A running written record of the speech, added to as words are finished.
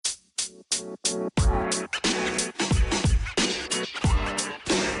All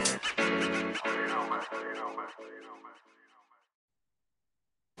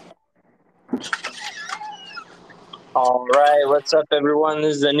right, what's up, everyone?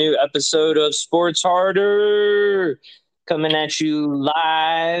 This is a new episode of Sports Harder coming at you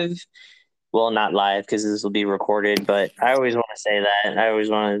live. Well, not live because this will be recorded, but I always want to say that. I always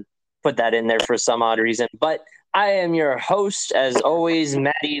want to put that in there for some odd reason. But I am your host, as always,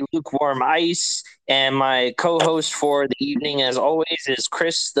 Maddie Lukewarm Ice, and my co-host for the evening, as always, is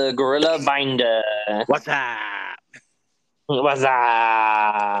Chris the Gorilla Binder. What's up? What's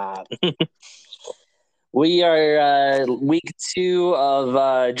up? We are week 2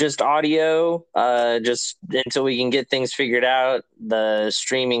 of just audio, just until we can get things figured out. The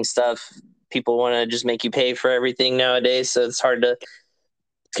streaming stuff, people want to just make you pay for everything nowadays, so it's hard to,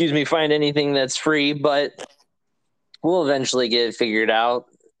 find anything that's free, but we'll eventually get it figured out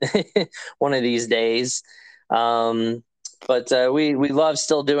one of these days. But we love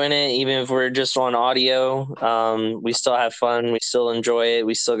still doing it, even if we're just on audio. We still have fun. We still enjoy it.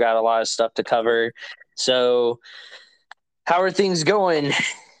 We still got a lot of stuff to cover. So how are things going?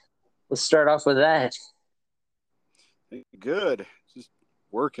 Let's start off with that. Good. Just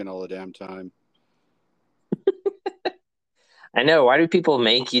working all the damn time. I know. Why do people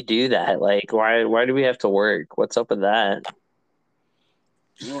make you do that? Like, why do we have to work? What's up with that?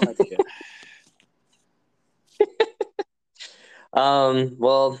 No idea.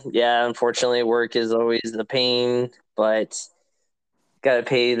 Well, yeah, unfortunately, work is always the pain, but gotta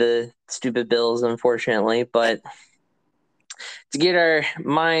pay the stupid bills, unfortunately. But to get our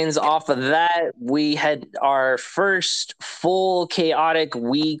minds off of that, we had our first full chaotic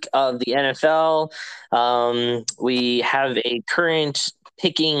week of the NFL. We have a current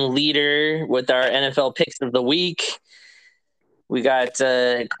picking leader with our NFL picks of the week. We got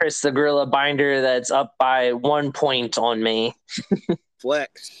Chris the Gorilla Binder that's up by 1 point on me.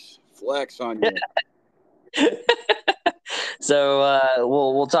 Flex on you. So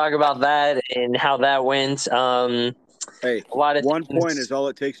we'll talk about that and how that went. Hey, a lot of 1 point is all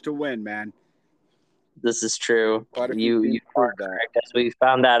it takes to win, man. This is true. Quite a You few teams are proved that. correct, as we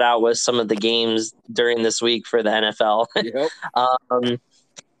found that out with some of the games during this week for the NFL. Yep.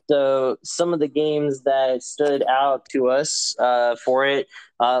 So some of the games that stood out to us for it.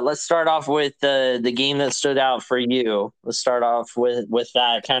 Let's start off with the game that stood out for you. Let's start off with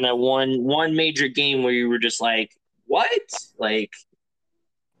that kind of one major game where you were just like, what? Like,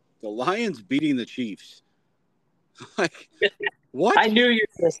 The Lions beating the Chiefs. Like, what? I knew you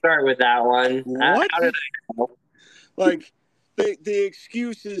were going to start with that one. What? How did I know? Like, the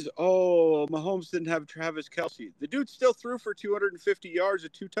excuse is, oh, Mahomes didn't have Travis Kelce. The dude still threw for 250 yards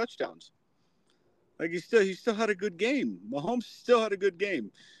and 2 touchdowns. Like, he still had a good game. Mahomes still had a good game.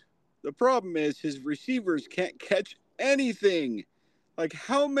 The problem is his receivers can't catch anything. Like,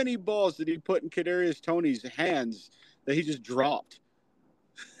 how many balls did he put in Kadarius Toney's hands that he just dropped?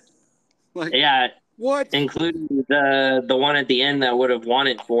 Like, Yeah, what? including the one at the end that would have won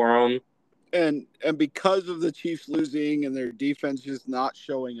it for him. And because of the Chiefs losing and their defense just not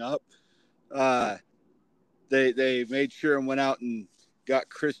showing up, they made sure and went out and got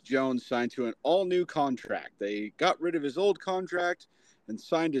Chris Jones signed to an all-new contract. They got rid of his old contract and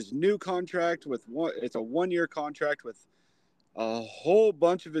signed his new contract with it's a 1-year contract with a whole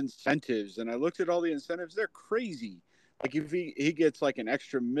bunch of incentives. And I looked at all the incentives; they're crazy. Like, if he gets like an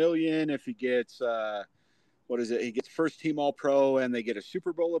extra $1 million, if he gets he gets first team All Pro and they get a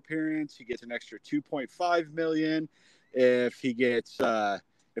Super Bowl appearance, he gets an extra $2.5 million. If he gets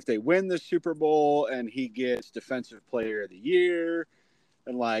if they win the Super Bowl and he gets Defensive Player of the Year,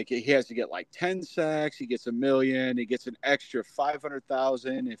 and like he has to get like 10 sacks, he gets $1 million. He gets an extra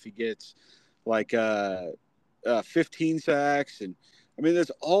 $500,000 if he gets like 15 sacks. And I mean, there's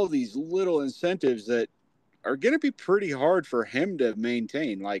all these little incentives that are going to be pretty hard for him to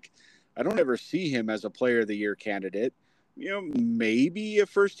maintain. Like, I don't ever see him as a Player of the Year candidate. You know, maybe a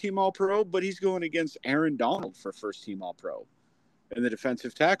first team All Pro, but he's going against Aaron Donald for first team All Pro in the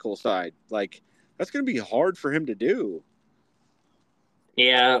defensive tackle side. Like, that's going to be hard for him to do.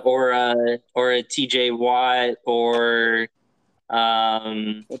 Yeah, or a TJ Watt or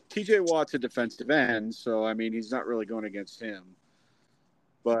Well, TJ Watt's a defensive end, so I mean he's not really going against him.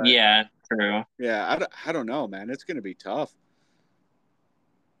 But yeah, true. Yeah, I don't know, man. It's going to be tough.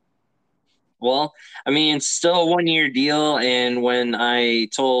 Well, I mean, it's still a 1-year deal, and when I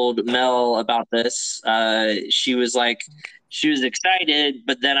told Mel about this, she was excited,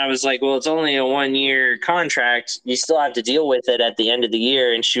 but then I was like, well, it's only a 1-year contract. You still have to deal with it at the end of the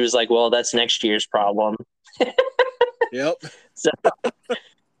year. And she was like, well, that's next year's problem. Yep. So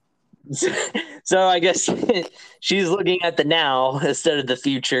So I guess she's looking at the now instead of the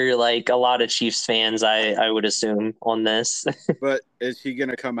future, like a lot of Chiefs fans, I would assume, on this. But is he going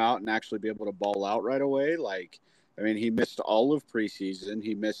to come out and actually be able to ball out right away? Like, I mean, he missed all of preseason.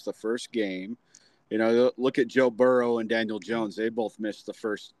 He missed the first game. You know, look at Joe Burrow and Daniel Jones. They both missed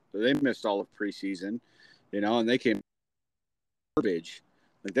they missed all of preseason, you know, and they came garbage.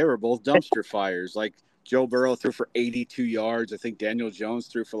 Like, they were both dumpster fires. Like, Joe Burrow threw for 82 yards. I think Daniel Jones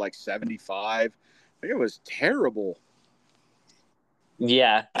threw for like 75. I think it was terrible.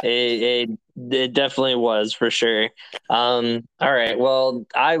 Yeah, it definitely was for sure. All right. Well,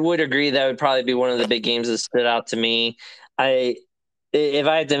 I would agree that would probably be one of the big games that stood out to me. I if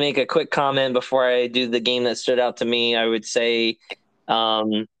I had to make a quick comment before I do the game that stood out to me, I would say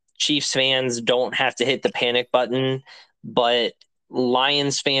Chiefs fans don't have to hit the panic button, but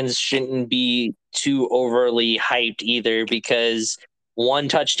Lions fans shouldn't be too overly hyped either because one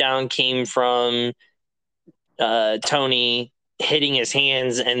touchdown came from Tony hitting his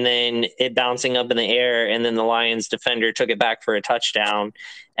hands and then it bouncing up in the air, and then the Lions defender took it back for a touchdown,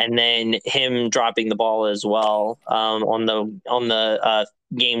 and then him dropping the ball as well on the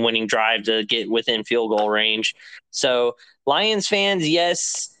game winning drive to get within field goal range. So Lions fans,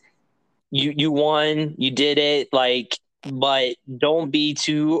 yes, you won, you did it, like, but don't be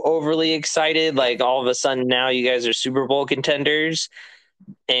too overly excited. Like all of a sudden now you guys are Super Bowl contenders,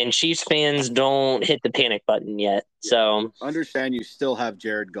 and Chiefs fans don't hit the panic button yet. So Understand you still have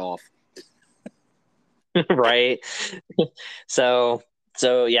Jared Goff. right. So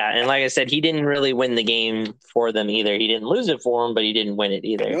yeah, and like I said, he didn't really win the game for them either. He didn't lose it for them, but he didn't win it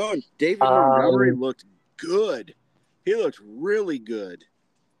either. No, David Montgomery looked good. He looked really good.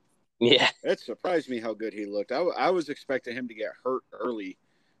 Yeah. It surprised me how good he looked. I was expecting him to get hurt early,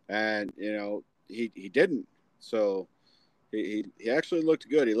 and you know he didn't. So he actually looked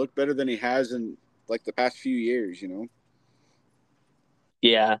good. He looked better than he has in like the past few years. You know.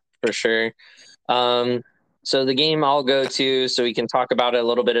 Yeah, for sure. So the game I'll go to, so we can talk about it a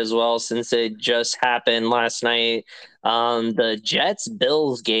little bit as well, since it just happened last night. The Jets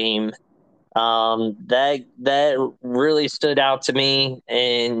Bills game. That really stood out to me,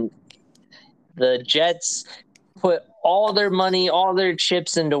 and the Jets put all their money, all their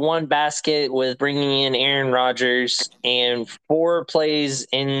chips into one basket with bringing in Aaron Rodgers, and 4 plays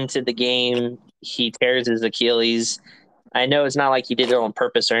into the game, he tears his Achilles. I know it's not like he did it on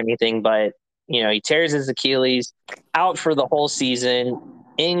purpose or anything, but he tears his Achilles, out for the whole season.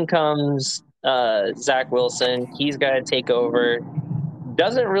 In comes Zach Wilson. He's got to take over.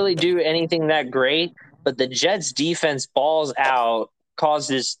 Doesn't really do anything that great, but the Jets defense balls out,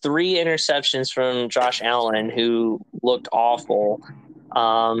 causes 3 interceptions from Josh Allen, who looked awful.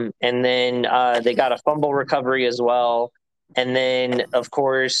 And then they got a fumble recovery as well. And then, of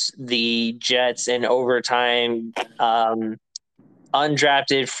course, the Jets in overtime,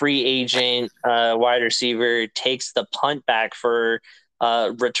 undrafted free agent wide receiver takes the punt back for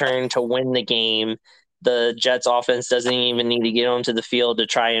return to win the game. The Jets offense doesn't even need to get onto the field to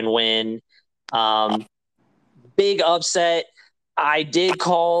try and win. Big upset. I did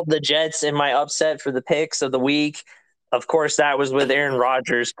call the Jets in my upset for the picks of the week. Of course, that was with Aaron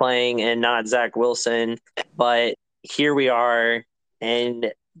Rodgers playing and not Zach Wilson. But here we are,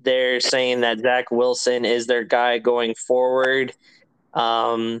 and they're saying that Zach Wilson is their guy going forward.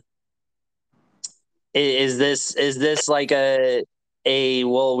 Is this like a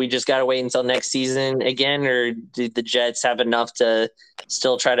well, we just got to wait until next season again, or do the Jets have enough to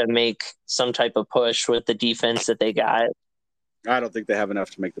still try to make some type of push with the defense that they got? I don't think they have enough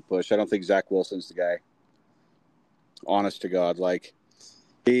to make the push. I don't think Zach Wilson's the guy. Honest to God, like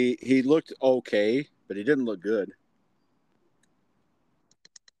he looked okay, but he didn't look good.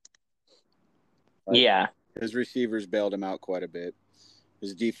 Like, Yeah. his receivers bailed him out quite a bit.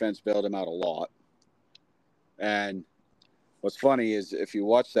 His defense bailed him out a lot. And what's funny is if you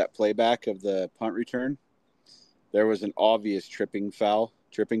watch that playback of the punt return, there was an obvious tripping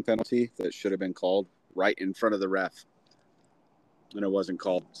penalty that should have been called right in front of the ref, and it wasn't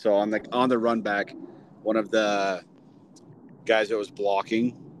called. So on the run back, one of the guys that was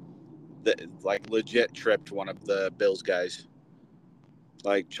blocking, that like legit tripped one of the Bills guys,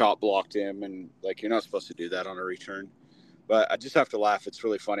 like chop blocked him, and like you're not supposed to do that on a return. But I just have to laugh. It's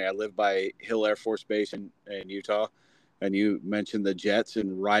really funny. I live by Hill Air Force Base in Utah, and you mentioned the Jets,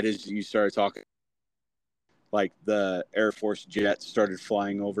 and right as you started talking, like the Air Force jets started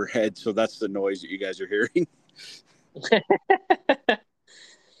flying overhead. So that's the noise that you guys are hearing.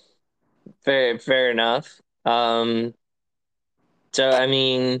 Fair enough. So I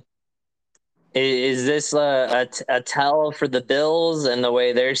mean, Is this a tell for the Bills and the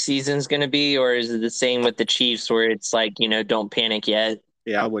way their season's going to be, or is it the same with the Chiefs where it's like, don't panic yet?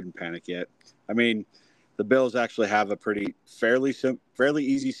 Yeah, I wouldn't panic yet. I mean, the Bills actually have a fairly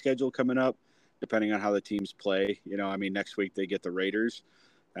easy schedule coming up, depending on how the teams play. I mean, next week they get the Raiders,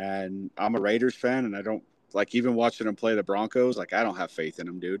 and I'm a Raiders fan, and I don't like even watching them play the Broncos. Like, I don't have faith in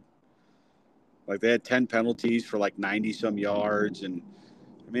them, dude. Like, they had 10 penalties for like 90 some yards, and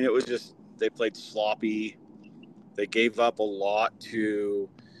I mean, it was just they played sloppy. They gave up a lot to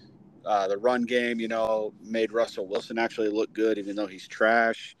the run game. Made Russell Wilson actually look good, even though he's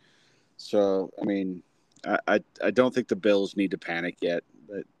trash. So, I mean, I don't think the Bills need to panic yet.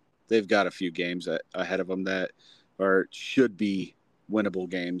 But they've got a few games ahead of them that should be winnable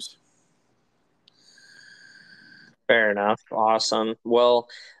games. Fair enough. Awesome. Well,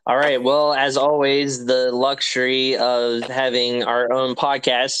 all right. Well, as always, the luxury of having our own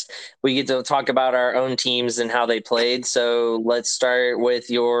podcast, we get to talk about our own teams and how they played. So let's start with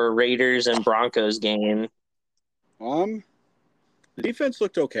your Raiders and Broncos game. The defense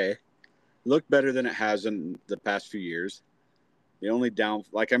looked okay. Looked better than it has in the past few years. The only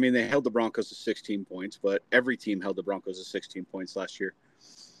they held the Broncos to 16 points, but every team held the Broncos to 16 points last year.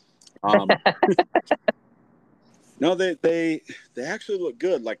 No, they actually looked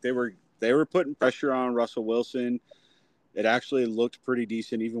good. Like they were putting pressure on Russell Wilson. It actually looked pretty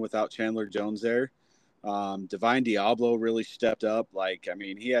decent even without Chandler Jones there. Divine Diablo really stepped up. Like, I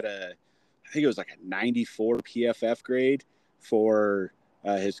mean, I think it was like a 94 PFF grade for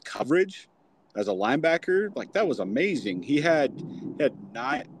his coverage as a linebacker. Like, that was amazing. He had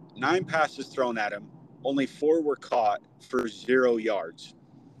nine passes thrown at him. Only 4 were caught for 0 yards.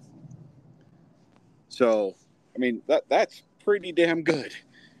 So, I mean, that's pretty damn good.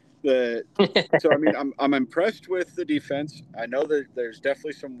 So I mean, I'm impressed with the defense. I know that there's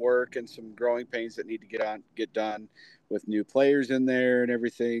definitely some work and some growing pains that need to get done with new players in there and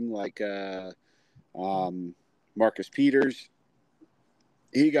everything. Like Marcus Peters,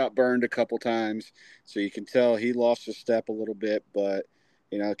 he got burned a couple times, so you can tell he lost a step a little bit. But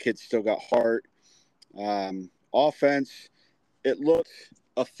kid's still got heart. Offense, it looked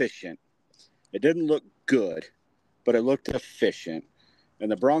efficient. It didn't look good, but it looked efficient.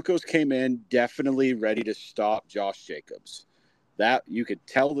 And the Broncos came in definitely ready to stop Josh Jacobs. That you could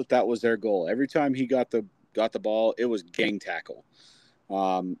tell that was their goal. Every time he got the ball, it was gang tackle.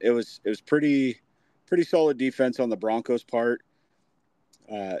 It was pretty solid defense on the Broncos' part,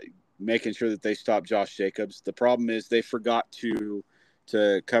 making sure that they stopped Josh Jacobs. The problem is they forgot to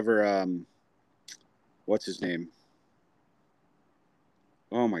cover what's his name?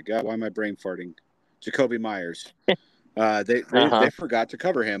 Oh my God, why am I brain farting? Jacoby Myers. They forgot to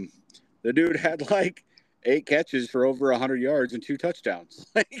cover him. The dude had like 8 catches for over 100 yards and 2 touchdowns.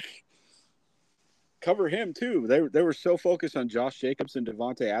 Like, cover him too. They were so focused on Josh Jacobs and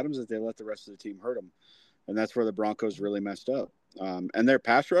Devontae Adams that they let the rest of the team hurt him, and that's where the Broncos really messed up. And their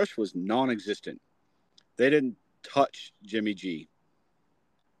pass rush was non-existent. They didn't touch Jimmy G.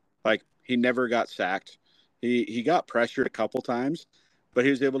 Like, he never got sacked. He got pressured a couple times, but he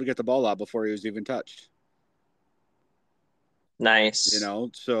was able to get the ball out before he was even touched. Nice.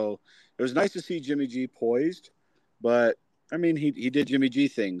 So it was nice to see Jimmy G poised, but I mean, he did Jimmy G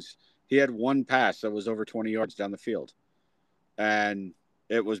things. He had one pass that was over 20 yards down the field, and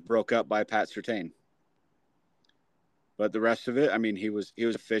it was broke up by Pat Surtain. But the rest of it, I mean, he was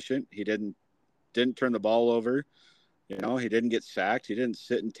efficient. He didn't turn the ball over. He didn't get sacked. He didn't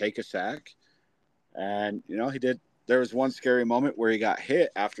sit and take a sack. And he did. There was one scary moment where he got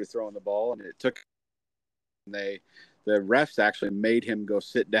hit after throwing the ball, and it took. The refs actually made him go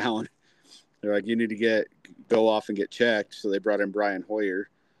sit down. They're like, you need to go off and get checked. So they brought in Brian Hoyer.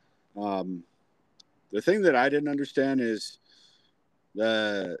 The thing that I didn't understand is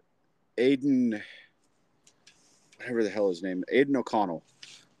the Aiden, whatever the hell his name, Aiden O'Connell,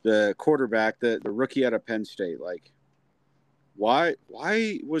 the quarterback, the rookie out of Penn State. Like, why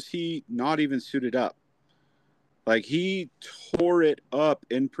was he not even suited up? Like, he tore it up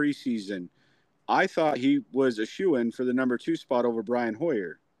in preseason. I thought he was a shoo-in for the number 2 spot over Brian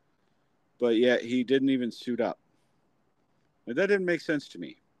Hoyer, but yet he didn't even suit up. That didn't make sense to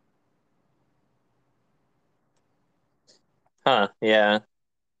me. Huh, yeah.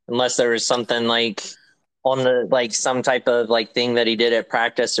 Unless there was something like on the like some type of like thing that he did at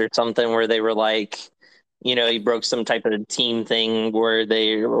practice or something where they were like, he broke some type of team thing where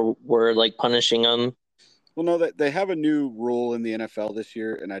they were like punishing him. Well, no, they have a new rule in the NFL this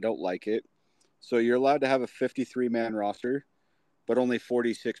year, and I don't like it. So you're allowed to have a 53-man roster, but only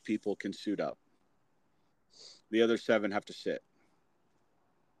 46 people can suit up. The other 7 have to sit.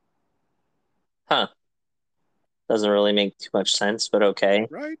 Huh. Doesn't really make too much sense, but okay.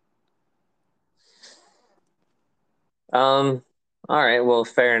 Right? All right, well,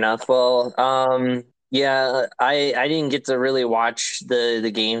 fair enough. Well, yeah, I didn't get to really watch the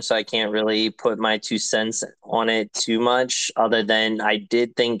game, so I can't really put my 2 cents on it too much, other than I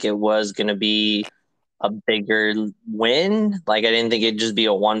did think it was gonna be a bigger win. Like I didn't think it'd just be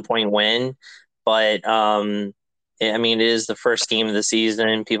a 1 point win, but I mean, it is the first game of the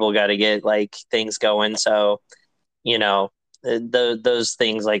season. People got to get like things going, so you know, those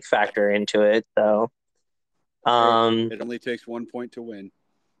things like factor into it. So, Hey, um, it only takes 1 point to win.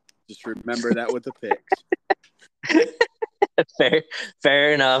 Just remember that with the picks. fair,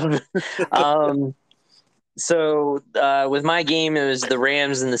 fair enough. Um, so with my game, it was the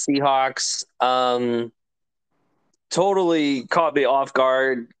Rams and the Seahawks. Totally caught me off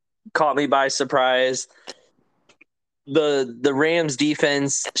guard, caught me by surprise. The Rams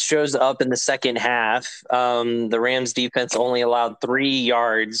defense shows up in the second half. The Rams defense only allowed 3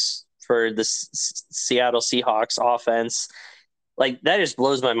 yards for the Seattle Seahawks offense. Like that just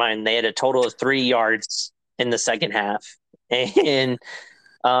blows my mind. They had a total of 3 yards in the second half, and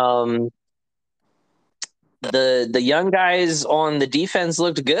um, the young guys on the defense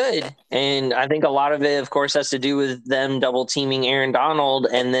looked good, and I think a lot of it, of course, has to do with them double teaming Aaron Donald,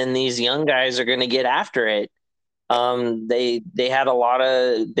 and then these young guys are going to get after it. They had a lot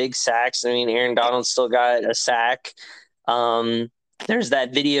of big sacks. I mean, Aaron Donald still got a sack. There's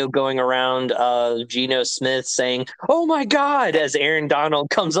that video going around of Geno Smith saying, "Oh my God," as Aaron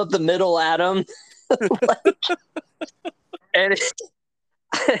Donald comes up the middle at him. And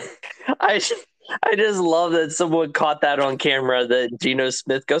I I just love that someone caught that on camera that Geno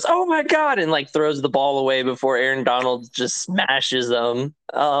Smith goes, "Oh my God," and like throws the ball away before Aaron Donald just smashes them.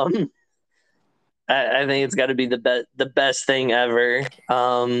 I think it's got to be the best thing ever.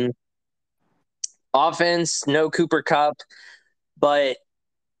 Offense, no Cooper Kupp, but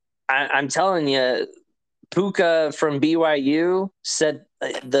I'm telling you, Puka from BYU set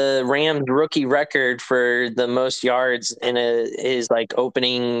the Rams rookie record for the most yards in his like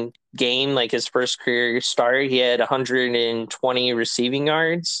opening game, like his first career start. He had 120 receiving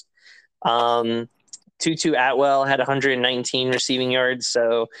yards. Tutu Atwell had 119 receiving yards.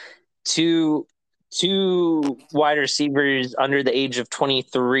 So two wide receivers under the age of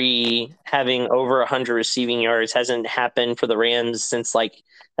 23 having over 100 receiving yards hasn't happened for the Rams since like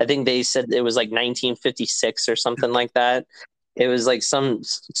I think they said it was like 1956 or something like that. It was like some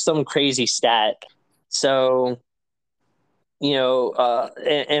crazy stat. So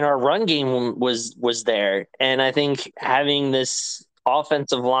and our run game was there, and I think having this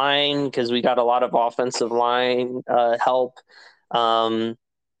offensive line, because we got a lot of offensive line help. Um,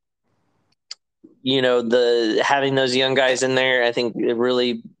 the having those young guys in there, I think it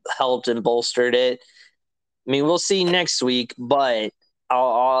really helped and bolstered it. I mean, we'll see next week, but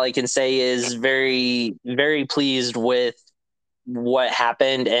all I can say is very, very pleased with what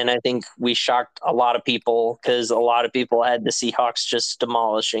happened, and I think we shocked a lot of people because a lot of people had the Seahawks just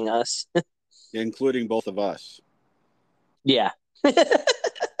demolishing us. Including both of us. Yeah.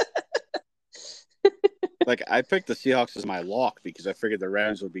 Like, I picked the Seahawks as my lock because I figured the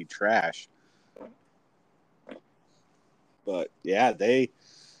Rams would be trash. But yeah, they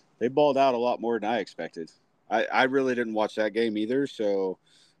balled out a lot more than I expected. I really didn't watch that game either, so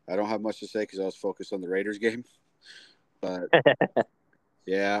I don't have much to say because I was focused on the Raiders game. But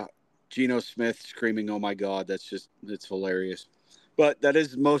yeah, Geno Smith screaming, "Oh my God!" It's hilarious. But that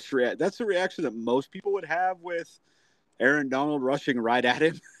is that's the reaction that most people would have with Aaron Donald rushing right at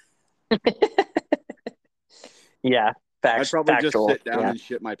him. Yeah. I'd probably just Factual. sit down Yeah. and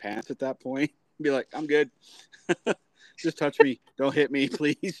shit my pants at that point. Be like, "I'm good. Just touch me. Don't hit me,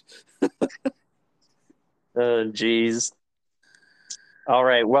 please." Oh, geez. All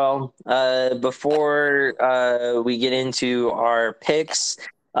right. Well, before we get into our picks,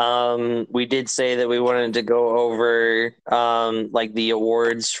 we did say that we wanted to go over like the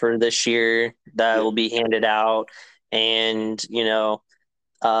awards for this year that Yeah. will be handed out, and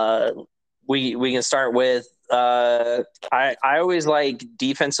uh, we can start with I always like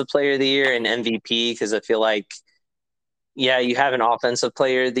defensive player of the year and MVP because I feel like yeah, you have an offensive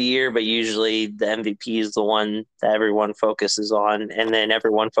player of the year, but usually the MVP is the one that everyone focuses on, and then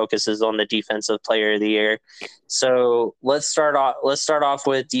everyone focuses on the defensive player of the year. So let's start off. Let's start off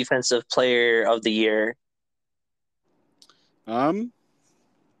with defensive player of the year. Um,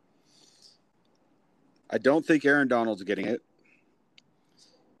 I don't think Aaron Donald's getting it.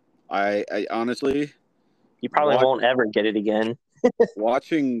 I honestly You probably won't ever get it again.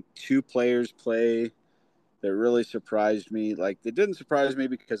 watching two players play that really surprised me. Like, it didn't surprise me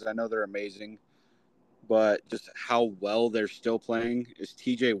because I know they're amazing. but just how well they're still playing is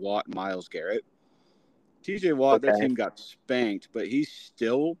T.J. Watt and Myles Garrett. T.J. Watt, that Okay. team got spanked, but he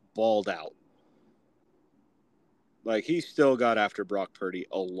still balled out. Like, he still got after Brock Purdy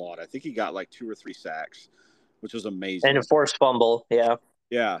a lot. I think he got like 2 or 3 sacks, which was amazing. And a forced fumble. Yeah.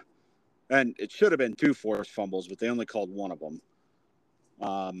 Yeah. And it should have been 2 forced fumbles, but they only called one of them.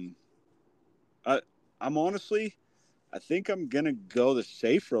 I'm honestly, I think I'm going to go the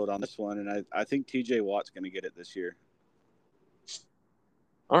safe road on this one, and I think TJ Watt's going to get it this year.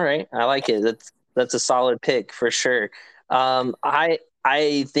 All right. I like it. That's a solid pick for sure. I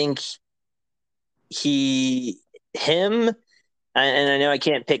think him, and I know I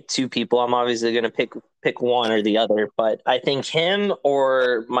can't pick two people. I'm obviously going to pick one or the other, but I think him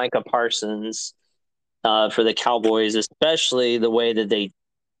or Micah Parsons for the Cowboys, especially the way that they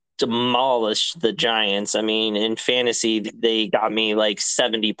demolished the Giants. I mean, in fantasy, they got me like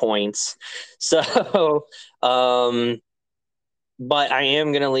 70 points. So, but I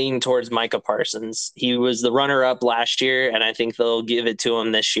am going to lean towards Micah Parsons. He was the runner-up last year, and I think they'll give it to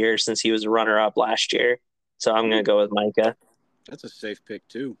him this year since he was a runner-up last year. So I'm going to go with Micah. That's a safe pick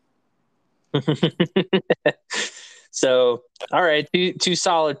too. So, all right, two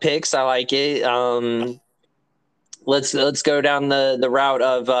solid picks. I like it. Let's go down the route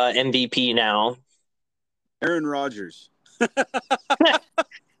of MVP now. Aaron Rodgers.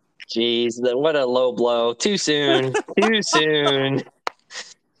 Jeez, what a low blow. Too soon. Too soon.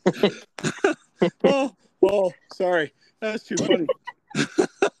 oh, sorry. That's too funny.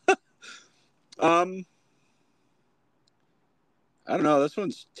 I don't know. This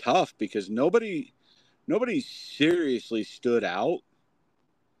one's tough because nobody seriously stood out.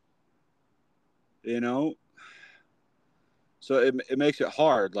 You know? So it makes it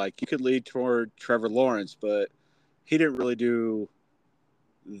hard. Like, you could lead toward Trevor Lawrence, but he didn't really do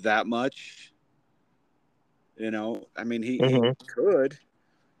that much. You know? I mean, he could.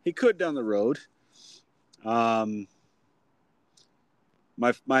 He could down the road. My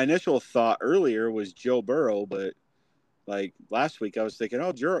initial thought earlier was Joe Burrow, but like last week I was thinking,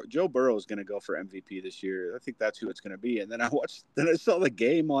 oh, Joe Burrow is going to go for MVP this year. I think that's who it's going to be. And then I saw the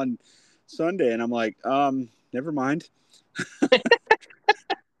game on Sunday, and I'm like, never mind.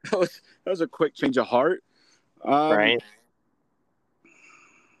 that was a quick change of heart. Right.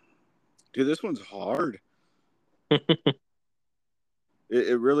 Dude, this one's hard. It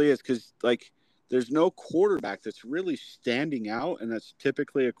really is, because like there's no quarterback that's really standing out, and that's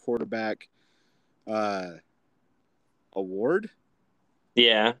typically a quarterback award.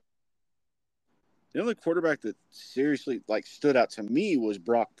 Yeah. The only quarterback that seriously like stood out to me was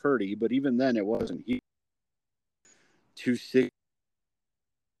Brock Purdy, but even then it wasn't he. 2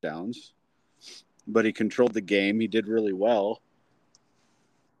 downs, but he controlled the game. He did really well.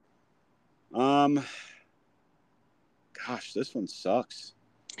 Gosh, this one sucks.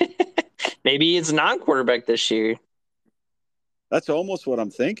 Maybe it's not quarterback this year. That's almost what I'm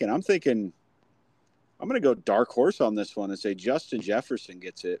thinking. I'm going to go dark horse on this one and say Justin Jefferson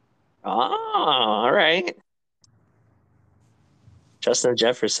gets it. Oh, all right. Justin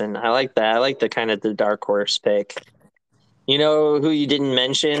Jefferson. I like that. I like the kind of the dark horse pick. You know who you didn't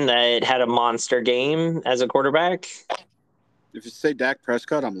mention that had a monster game as a quarterback? If you say Dak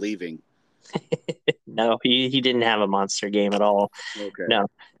Prescott, I'm leaving. No, he didn't have a monster game at all. Okay. No.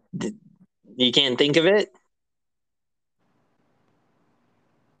 You can't think of it?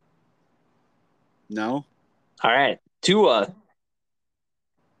 No? All right. Tua.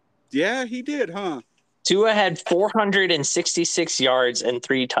 Yeah, he did, huh? Tua had 466 yards and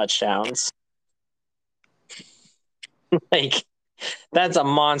 3 touchdowns. Like, that's a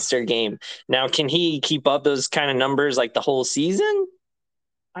monster game. Now, can he keep up those kind of numbers like the whole season?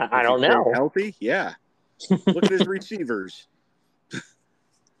 I don't know. Healthy? Yeah. Look at his receivers.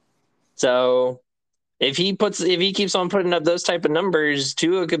 So if he keeps on putting up those type of numbers,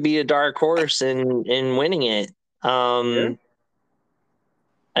 Tua could be a dark horse in winning it. Yeah.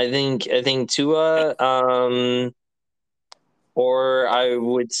 I think Tua, or I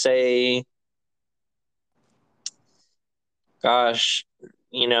would say, gosh,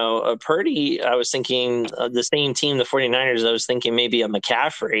 a Purdy, I was thinking the same team, the 49ers, I was thinking maybe a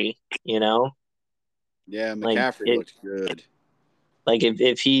McCaffrey, Yeah, like McCaffrey looks good. Like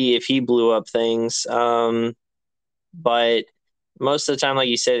if he blew up things. But most of the time, like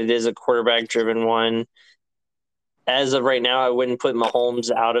you said, it is a quarterback driven one. As of right now, I wouldn't put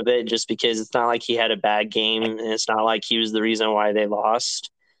Mahomes out of it just because it's not like he had a bad game, and it's not like he was the reason why they lost.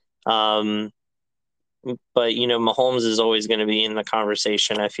 But Mahomes is always going to be in the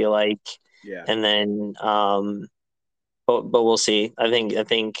conversation, I feel like. Yeah. And then, but we'll see. I think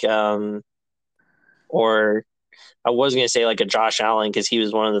or I was going to say like a Josh Allen because he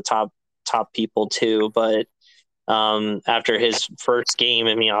was one of the top people too, but after his first game,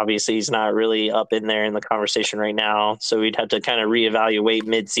 I mean, obviously he's not really up in there in the conversation right now, so we'd have to kind of reevaluate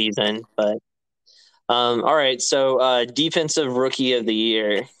mid-season. But all right, so defensive rookie of the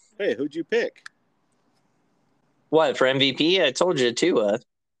year. Hey, who'd you pick? What for MVP? I told you Tua.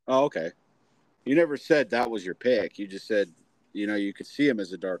 Oh, okay. You never said that was your pick. You just said, you could see him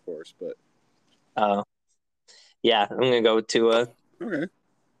as a dark horse, but yeah, I'm gonna go with Tua. okay.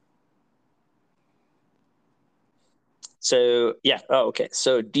 So yeah, okay.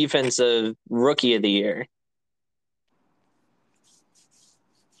 So defensive rookie of the year.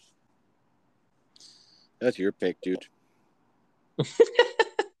 That's your pick, dude.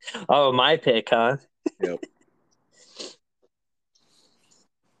 Oh, my pick, huh? Yep.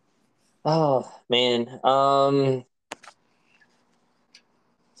 Oh man.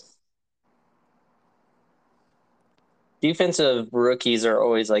 Defensive rookies are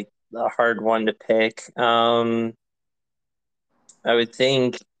always like a hard one to pick. I would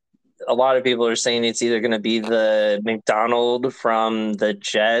think a lot of people are saying it's either going to be the McDonald from the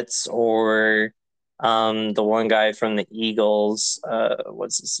Jets or the one guy from the Eagles.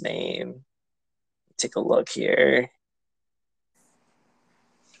 What's his name? Take a look here.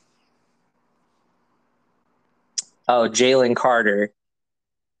 Oh, Jalen Carter,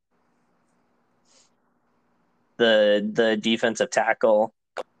 the defensive tackle.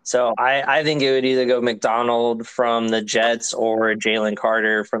 So I think it would either go McDonald from the Jets or Jalen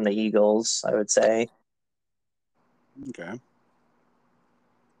Carter from the Eagles, I would say. Okay.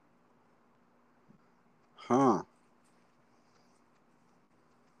 Huh.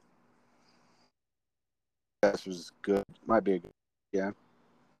 This was good. Might be a good. Yeah.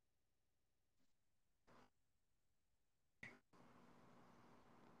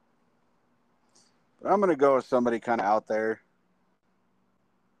 But I'm going to go with somebody kind of out there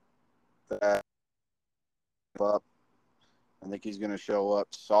that up. I think he's going to show up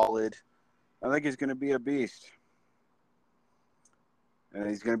solid. I think he's going to be a beast. And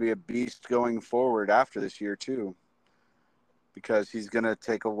he's going to be a beast going forward after this year, too. Because he's going to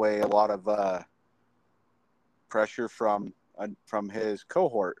take away a lot of pressure from his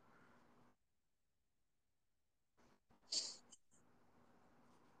cohort.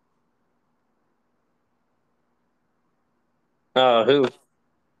 Oh, who?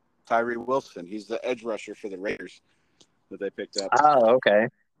 Tyree Wilson. He's the edge rusher for the Raiders that they picked up. Oh, okay.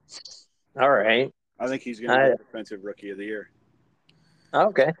 All right. I think he's going to be defensive rookie of the year.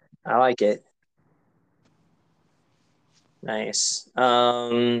 Okay. I like it. Nice.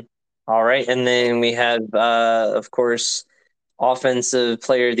 All right. And then we have, of course, offensive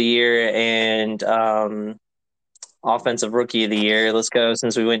player of the year and offensive rookie of the year. Let's go.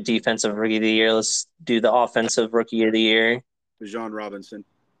 Since we went defensive rookie of the year, let's do the offensive rookie of the year. Bijan Robinson.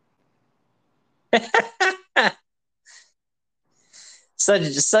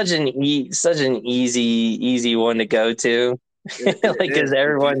 such an easy one to go to. Like because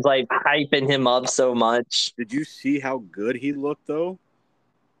everyone's like hyping him up so much. Did you see how good he looked though?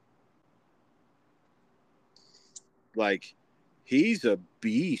 Like he's a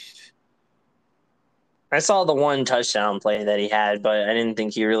beast. I saw the one touchdown play that he had, but I didn't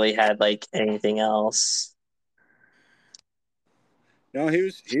think he really had like anything else. No, he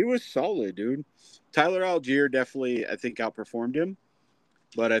was solid, dude. Tyler Algier definitely, I think, outperformed him,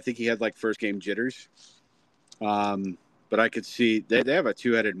 but I think he had like first game jitters. But I could see they have a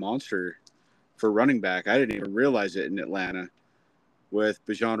two-headed monster for running back. I didn't even realize it in Atlanta with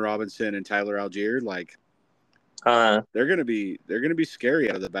Bijan Robinson and Tyler Algier. Like they're gonna be scary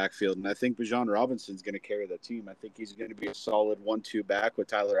out of the backfield, and I think Bijan Robinson's gonna carry the team. I think he's gonna be a solid 1-2 back with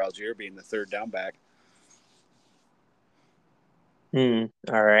Tyler Algier being the third down back. All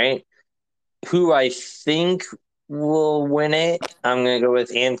right. Who I think will win it? I'm gonna go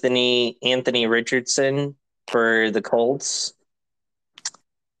with Anthony Richardson for the Colts.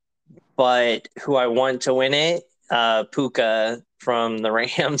 But who I want to win it, Puka from the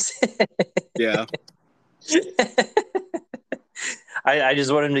Rams. Yeah. I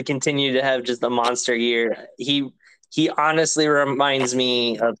just want him to continue to have just a monster year. He honestly reminds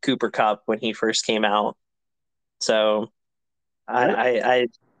me of Cooper Kupp when he first came out. So I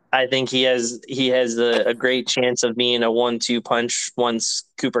think he has a great chance of being a 1-2 punch once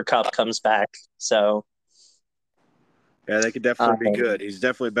Cooper Kupp comes back. So yeah, they could definitely be good. He's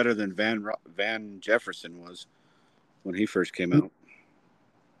definitely better than Van Jefferson was when he first came out.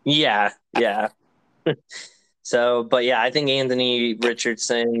 Yeah. So, but yeah, I think Anthony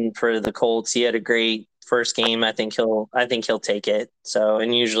Richardson for the Colts. He had a great first game. I think he'll take it. So,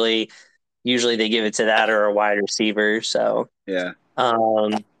 and usually Usually they give it to that or a wide receiver. So Yeah.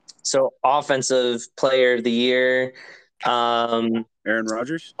 so offensive player of the year. Aaron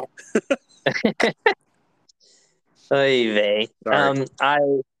Rodgers. Oy vey. Sorry.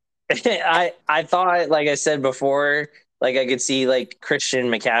 I thought, like I said before, like I could see like Christian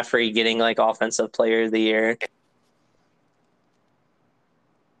McCaffrey getting like offensive player of the year.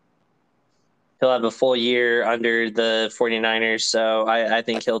 He'll have a full year under the 49ers, so I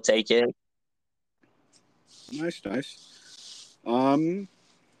think he'll take it. Nice.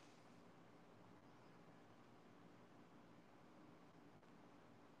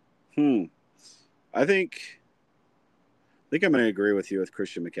 I think I'm going to agree with you with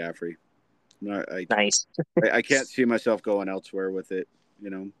Christian McCaffrey. Nice. I can't see myself going elsewhere with it,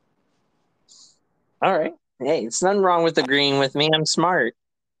 you know. All right. Hey, it's nothing wrong with agreeing with me. I'm smart.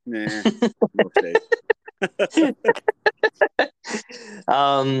 Nah, most days.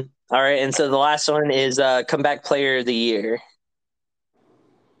 All right, and so the last one is comeback player of the year.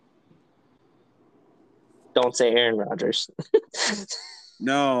 Don't say Aaron Rodgers.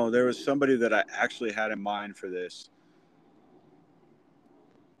 No, there was somebody that I actually had in mind for this.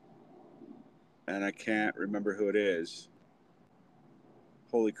 And I can't remember who it is.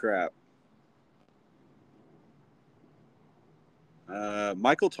 Holy crap.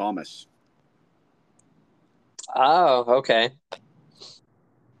 Michael Thomas. Oh, okay.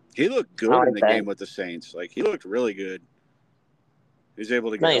 He looked good in the game with the Saints. Like, he looked really good. He was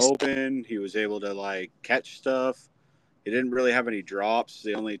able to get open. He was able to, like, catch stuff. He didn't really have any drops.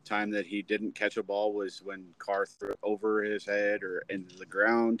 The only time that he didn't catch a ball was when Carr threw it over his head or into the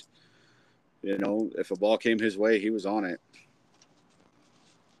ground. You know, if a ball came his way, he was on it.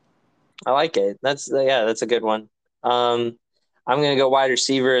 I like it. That's a good one. I'm gonna go wide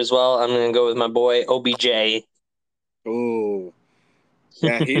receiver as well. I'm gonna go with my boy OBJ. Oh,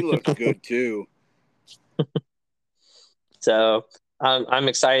 yeah, he looked good too. So I'm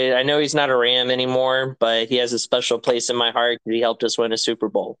excited. I know he's not a Ram anymore, but he has a special place in my heart because he helped us win a Super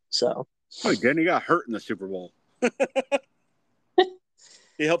Bowl. So oh, then he got hurt in the Super Bowl.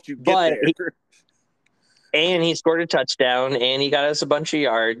 He helped you get there. And he scored a touchdown, and he got us a bunch of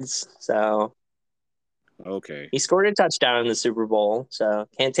yards. So okay, he scored a touchdown in the Super Bowl, so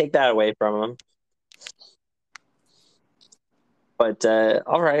can't take that away from him. But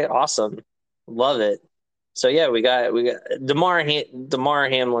all right, awesome, love it. So yeah, we got Damar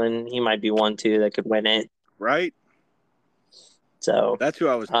Hamlin. He might be one too that could win it. Right. So that's who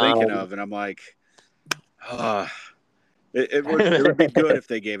I was thinking of, and I'm like, it would be good if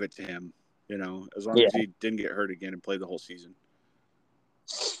they gave it to him. You know, as long as he didn't get hurt again and play the whole season.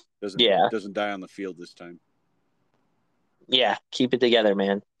 Doesn't die on the field this time. Yeah, keep it together,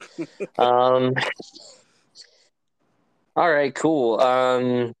 man. All right, cool.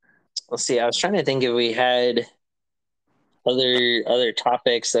 Let's see. I was trying to think if we had other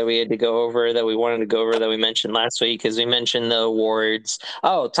topics that we had to go over that we wanted to go over that we mentioned last week because we mentioned the awards.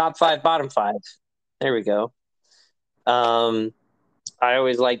 Oh, top 5, bottom 5. There we go. I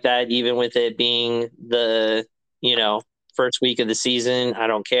always like that, even with it being the first week of the season. I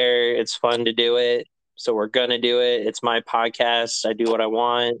don't care. It's fun to do it. So we're going to do it. It's my podcast. I do what I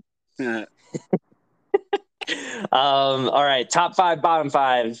want. All right. Top 5, bottom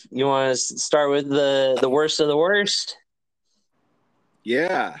 5. You want to start with the worst of the worst?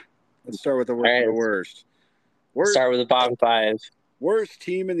 Yeah. Let's start with the worst of the worst. Start with the bottom 5. Worst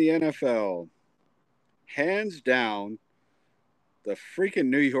team in the NFL. Hands down, the freaking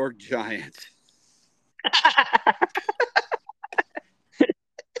New York Giants.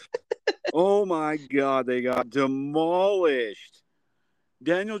 Oh my God, they got demolished.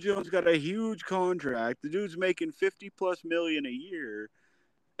 Daniel Jones got a huge contract. The dude's making $50+ million a year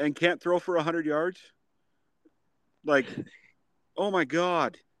and can't throw for 100 yards. Like, oh my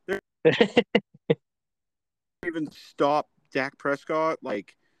God. They're even stop Dak Prescott.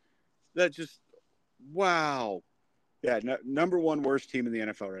 Like, that just, wow. Yeah, number one worst team in the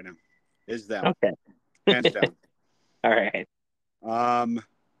NFL right now is them. Okay. Hands down. All right.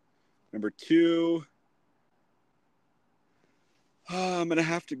 Number 2, I'm going to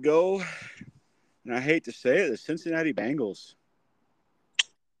have to go, and I hate to say it, the Cincinnati Bengals.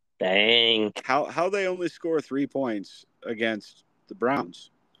 Dang. How they only score 3 points against the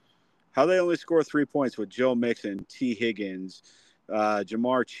Browns. How they only score 3 points with Joe Mixon, T. Higgins,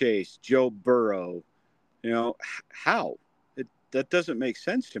 Jamar Chase, Joe Burrow. You know, how? That doesn't make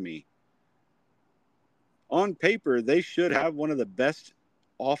sense to me. On paper, they should have one of the best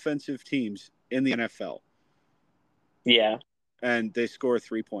offensive teams in the NFL. Yeah. And they score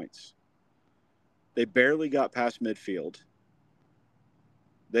 3 points. They barely got past midfield.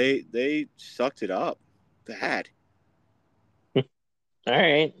 They sucked it up bad. All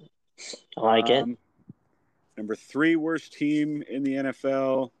right. I like it. Number 3 worst team in the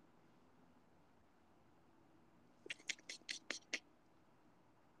NFL.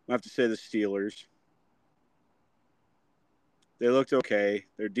 I have to say the Steelers. They looked okay.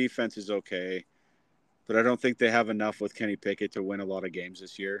 Their defense is okay. But I don't think they have enough with Kenny Pickett to win a lot of games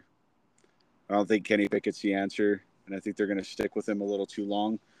this year. I don't think Kenny Pickett's the answer, and I think they're going to stick with him a little too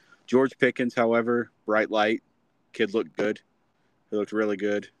long. George Pickens, however, bright light. Kid looked good. He looked really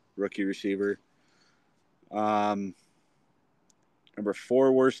good. Rookie receiver. Number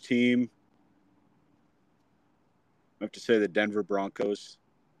 4 worst team. I have to say the Denver Broncos.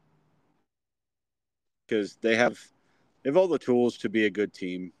 Because they have all the tools to be a good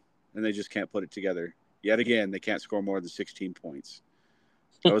team, and they just can't put it together. Yet again, they can't score more than 16 points.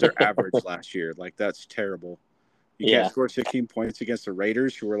 That was their average last year. Like, that's terrible. You can't score 16 points against the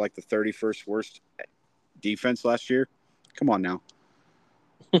Raiders, who were like the 31st worst defense last year. Come on now.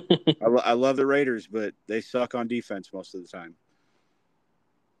 I love the Raiders, but they suck on defense most of the time.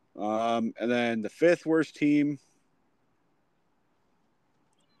 And then the 5th worst team.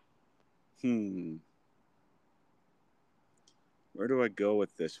 Where do I go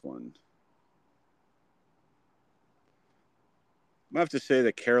with this one? I have to say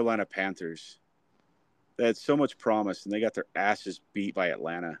the Carolina Panthers. They had so much promise, and they got their asses beat by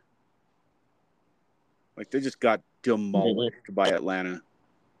Atlanta. Like, they just got demolished by Atlanta.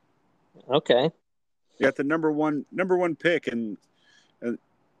 Okay. They got the number one pick and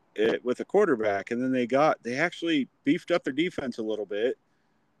with a quarterback, and then they actually beefed up their defense a little bit.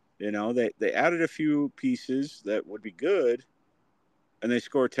 You know, they added a few pieces that would be good, and they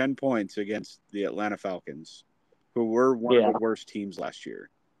scored 10 points against the Atlanta Falcons, who were one of the worst teams last year.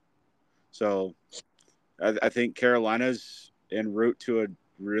 So I think Carolina's en route to a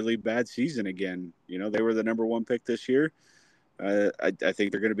really bad season again. You know, they were the number 1 pick this year. I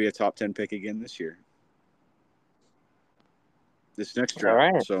think they're going to be a top 10 pick again this year. This next draft. All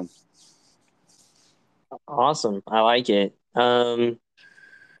right. So awesome. I like it.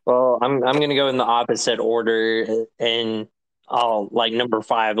 Well, I'm going to go in the opposite order, and I'll like number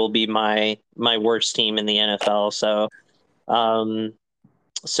 5 will be my worst team in the NFL. So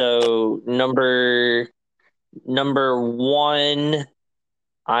number 1,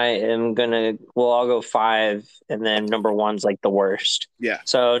 I am gonna. Well, I'll go 5, and then number 1's like the worst. Yeah.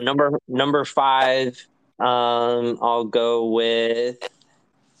 So number 5, I'll go with.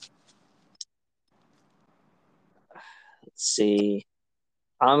 Let's see.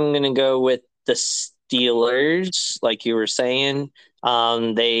 I'm gonna go with the Steelers, like you were saying.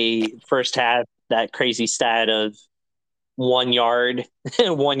 They first had that crazy stat of 1 yard,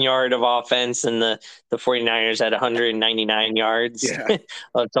 1 yard of offense, and the 49ers had 199 yards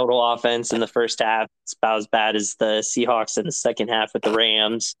of total offense in the first half. It's about as bad as the Seahawks in the second half with the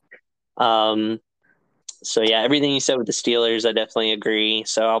Rams. So yeah, everything you said with the Steelers, I definitely agree.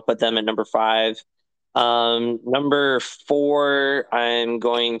 So I'll put them at number 5. Number 4, I'm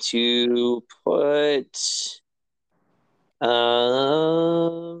going to put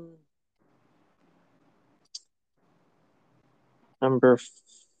number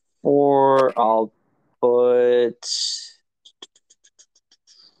 4, I'll put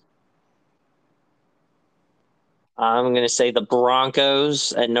I'm going to say the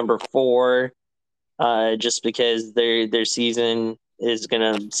Broncos at number 4, just because their season is going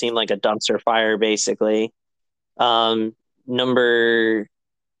to seem like a dumpster fire, basically. Number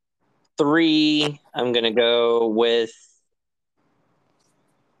 3, I'm going to go with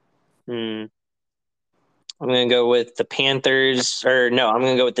I'm going to go with the Panthers, or no, I'm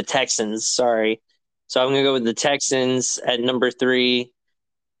going to go with the Texans. Sorry. So I'm going to go with the Texans at number 3.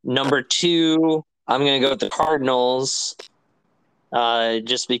 Number 2, I'm going to go with the Cardinals,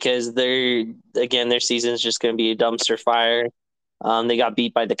 just because their season is just going to be a dumpster fire. They got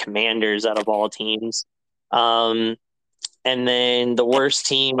beat by the Commanders out of all teams. And then the worst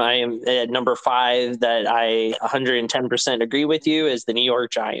team, I am at number 5, that I 110% agree with you, is the New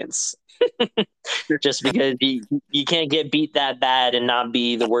York Giants. Just because you can't get beat that bad and not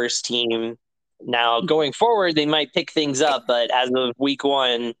be the worst team. Now, going forward, they might pick things up, but as of week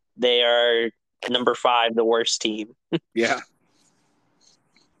 1, they are number 5, the worst team. Yeah.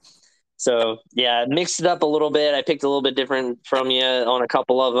 So, yeah, mixed it up a little bit. I picked a little bit different from you on a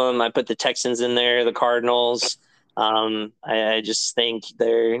couple of them. I put the Texans in there, the Cardinals. I just think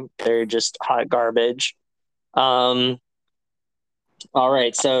they're just hot garbage. All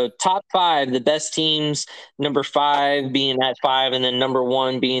right, so top 5, the best teams, number 5 being at 5, and then number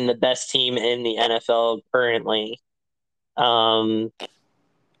 1 being the best team in the NFL currently.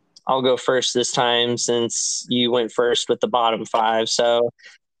 I'll go first this time since you went first with the bottom five. So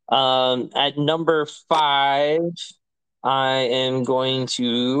at number five, I am going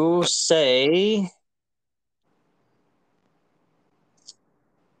to say,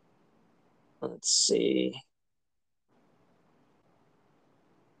 let's see.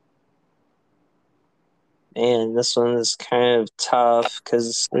 Man, this one is kind of tough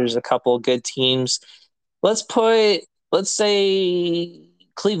because there's a couple good teams. Let's say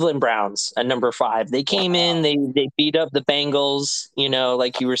Cleveland Browns at number five. They came in, they beat up the Bengals,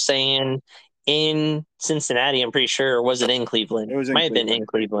 like you were saying, in Cincinnati, I'm pretty sure. Or was it in Cleveland? It was in Might have Cleveland. been in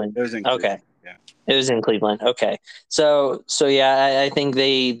Cleveland. It was in Okay. Cleveland. Yeah. It was in Cleveland. Okay. So yeah, I think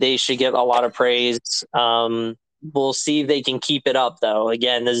they should get a lot of praise. We'll see if they can keep it up though.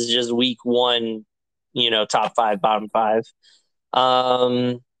 Again, this is just week one, top five, bottom five.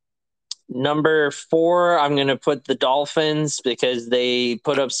 Number four, I'm going to put the Dolphins because they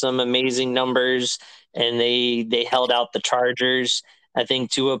put up some amazing numbers and they held out the Chargers. I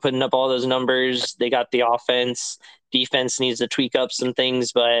think Tua putting up all those numbers, they got the offense. Defense needs to tweak up some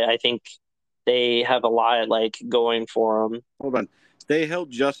things, but I think they have a lot going for them. Hold on. They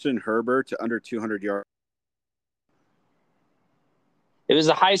held Justin Herbert to under 200 yards. It was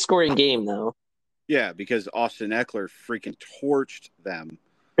a high scoring game though. Yeah, because Austin Eckler freaking torched them.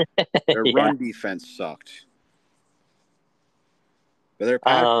 Their run defense sucked. But their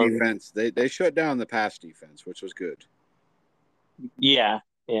pass defense, they shut down the pass defense, which was good. Yeah,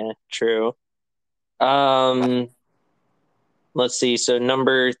 true. Let's see. So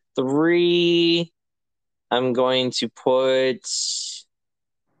number three, I'm going to put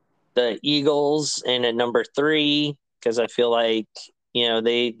the Eagles in at number three because I feel like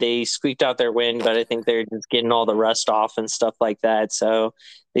they squeaked out their win, but I think they're just getting all the rust off and stuff like that. So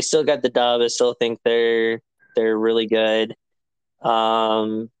they still got the dub. I still think they're really good.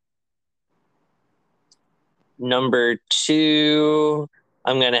 Number two,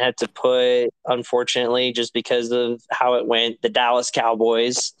 I'm going to have to put, unfortunately, just because of how it went, the Dallas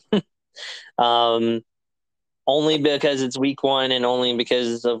Cowboys. Only because it's week one and only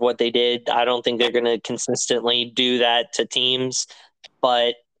because of what they did. I don't think they're going to consistently do that to teams.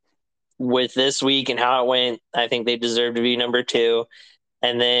 But with this week and how it went, I think they deserve to be number two.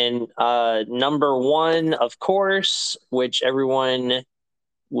 And then number one, of course, which everyone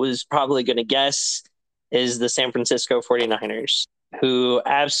was probably going to guess, is the San Francisco 49ers, who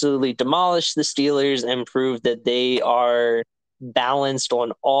absolutely demolished the Steelers and proved that they are balanced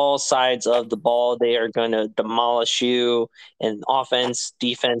on all sides of the ball. They are going to demolish you in offense,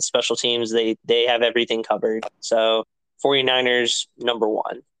 defense, special teams. They have everything covered. So 49ers, number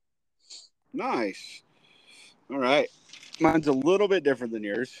one. Nice. All right. Mine's a little bit different than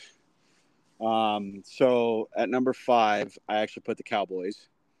yours. So at number five, I actually put the Cowboys.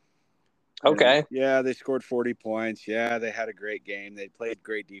 Okay. Yeah, they scored 40 points. Yeah, they had a great game. They played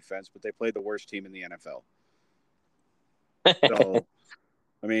great defense, but they played the worst team in the NFL. So,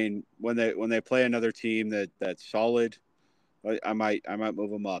 I mean, when they play another team that's solid, I might move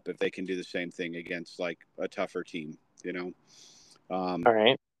them up if they can do the same thing against like a tougher team. All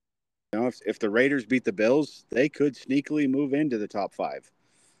right. If the Raiders beat the Bills, they could sneakily move into the top five.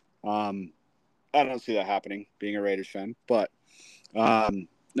 I don't see that happening, being a Raiders fan. But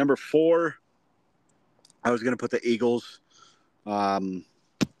number four, I was going to put the Eagles.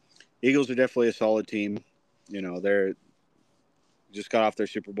 Eagles are definitely a solid team. They're just got off their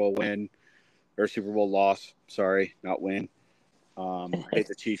Super Bowl win or Super Bowl loss. Sorry, not win. I hate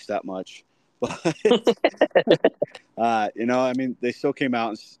the Chiefs that much. But, I mean, they still came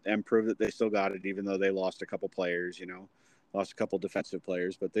out and proved that they still got it, even though they lost a couple players, lost a couple defensive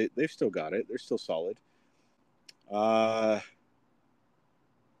players, but they've still got it. They're still solid.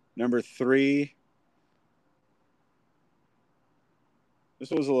 Number three,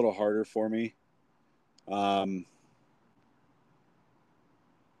 this was a little harder for me. I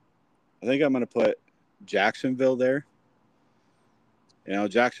think I'm going to put Jacksonville there.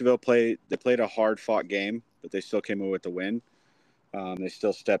 Jacksonville played a hard-fought game, but they still came in with the win. They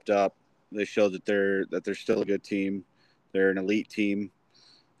still stepped up. They showed that they're still a good team. They're an elite team.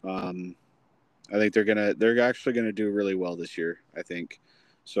 I think they're actually gonna do really well this year. I think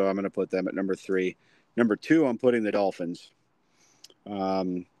so. I'm gonna put them at number three. Number two, I'm putting the Dolphins.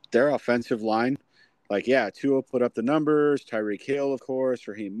 Their offensive line, Tua put up the numbers. Tyreek Hill, of course.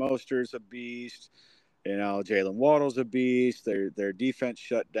 Raheem Mostert's a beast. Jalen Waddle's a beast. Their defense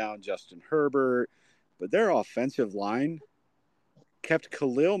shut down Justin Herbert, but their offensive line kept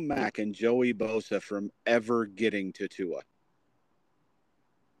Khalil Mack and Joey Bosa from ever getting to Tua.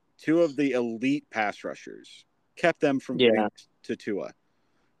 Two of the elite pass rushers kept them from getting to Tua.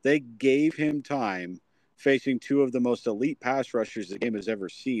 They gave him time facing two of the most elite pass rushers the game has ever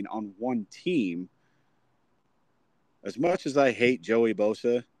seen on one team. As much as I hate Joey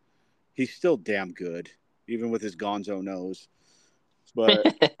Bosa, he's still damn good, even with his gonzo nose.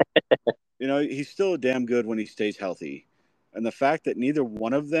 But, he's still damn good when he stays healthy. And the fact that neither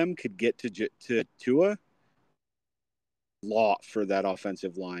one of them could get to Tua, lot for that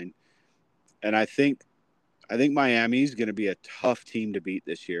offensive line. And I think Miami's going to be a tough team to beat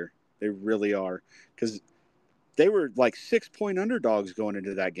this year. They really are, because they were like 6-point underdogs going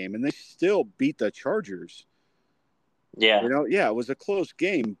into that game, and they still beat the Chargers. Yeah. It was a close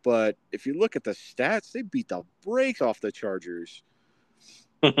game, but if you look at the stats, they beat the brakes off the Chargers.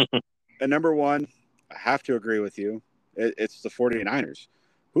 And number one, I have to agree with you. It's the 49ers.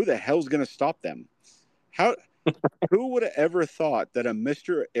 Who the hell's going to stop them? Who would have ever thought that a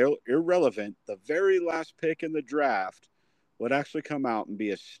Mr. Irrelevant, the very last pick in the draft, would actually come out and be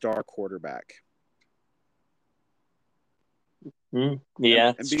a star quarterback?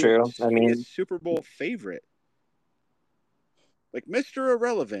 Yeah, it's true. I mean, a Super Bowl favorite. Like Mr.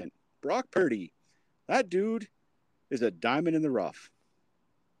 Irrelevant, Brock Purdy, that dude is a diamond in the rough.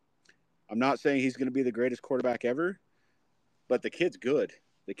 I'm not saying he's going to be the greatest quarterback ever, but the kid's good.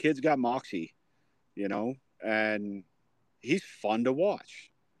 The kid's got moxie, and he's fun to watch.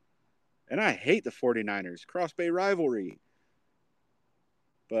 And I hate the 49ers, Cross Bay rivalry.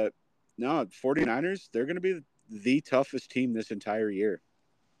 But no, 49ers, they're going to be the toughest team this entire year.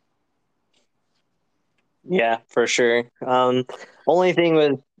 Yeah, for sure. Only thing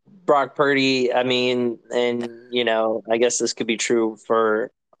with Brock Purdy, I mean, and I guess this could be true for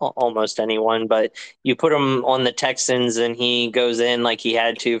almost anyone, but you put him on the Texans and he goes in like he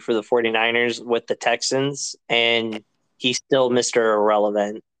had to for the 49ers with the Texans, and he's still Mr.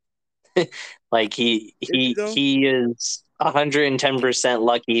 Irrelevant. Like he is 110%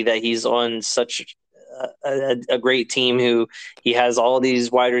 lucky that he's on such a great team who he has all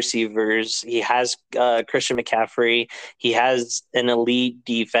these wide receivers. He has Christian McCaffrey. He has an elite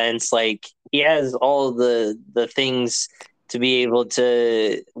defense. Like he has all the things to be able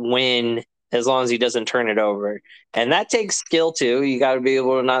to win as long as he doesn't turn it over. And that takes skill too. You got to be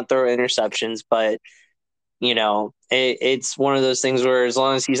able to not throw interceptions, but it's one of those things where as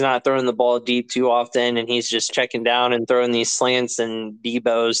long as he's not throwing the ball deep too often and he's just checking down and throwing these slants and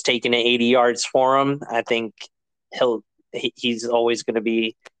Debo's taking it 80 yards for him, I think he's always going to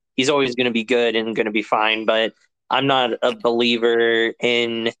be good and going to be fine. But I'm not a believer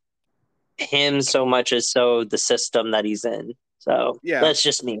in him so much as so the system that he's in. So yeah, that's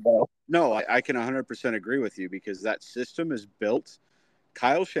just me, though. No, I can 100% agree with you because that system is built.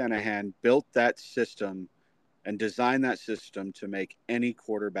 Kyle Shanahan built that system and design that system to make any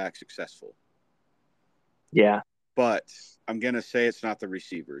quarterback successful. Yeah. But I'm going to say it's not the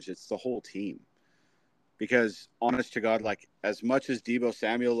receivers. It's the whole team. Because, honest to God, like, as much as Deebo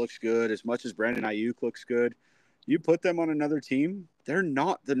Samuel looks good, as much as Brandon Ayuk looks good, you put them on another team, they're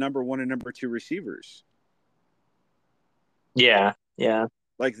not the number one and number two receivers. Yeah, yeah.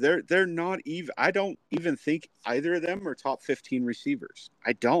 Like, they're not even – I don't even think either of them are top 15 receivers.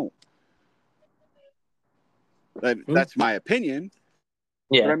 I don't. That's my opinion.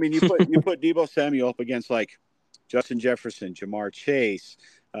 Yeah. But I mean, you put Deebo Samuel up against like Justin Jefferson, Jamar Chase,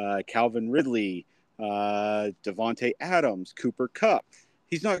 Calvin Ridley, Devontae Adams, Cooper Kupp.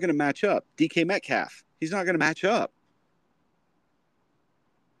 He's not going to match up. DK Metcalf. He's not going to match up.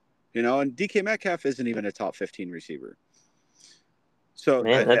 And DK Metcalf isn't even a top 15 receiver. So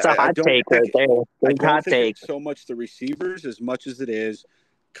man, that's a hot take right there. I don't think it's so much the receivers as much as it is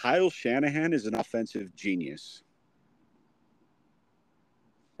Kyle Shanahan is an offensive genius.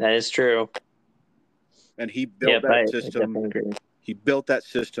 That is true. And he built that system. He built that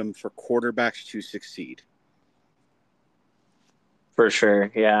system for quarterbacks to succeed. For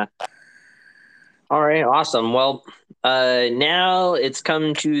sure, yeah. All right, awesome. Well, now it's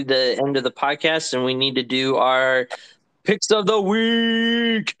come to the end of the podcast, and we need to do our picks of the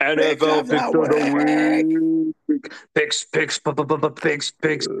week. NFL picks of the week. Picks of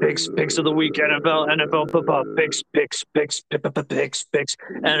the week. NFL picks.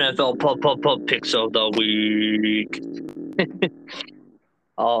 NFL picks of the week.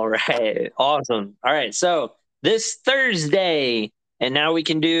 All right, awesome. All right, so this Thursday, and now we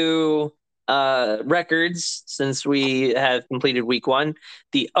can do records since we have completed week 1.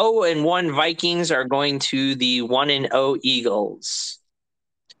 The 0-1 Vikings are going to the 1-0 Eagles.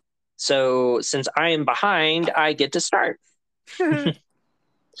 So since I am behind, I get to start. Hey,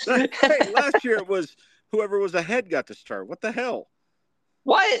 last year it was whoever was ahead got to start. What the hell?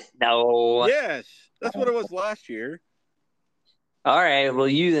 What? No. Yes, that's what it was last year. All right. Well,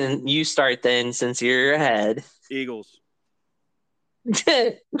 you start then since you're ahead. Eagles.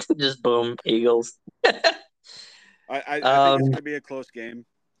 Just boom, Eagles. I think it's Um, going to be a close game.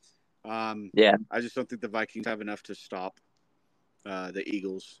 yeah. I just don't think the Vikings have enough to stop the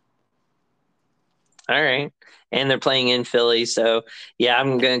Eagles. All right. And they're playing in Philly, so yeah,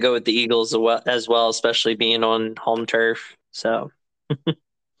 I'm gonna go with the Eagles as well, especially being on home turf. So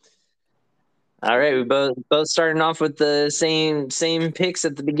all right, we both starting off with the same picks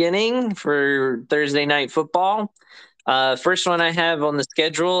at the beginning for Thursday night football. First one I have on the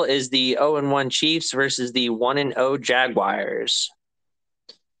schedule is the 0-1 Chiefs versus the 1-0 Jaguars.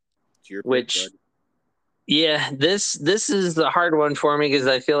 It's your pick, Which, bud. yeah, this is the hard one for me because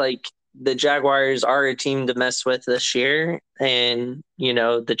I feel like the Jaguars are a team to mess with this year, and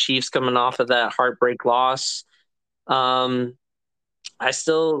the Chiefs coming off of that heartbreak loss. Um, I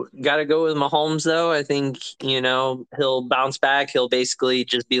still got to go with Mahomes, though. I think, he'll bounce back. He'll basically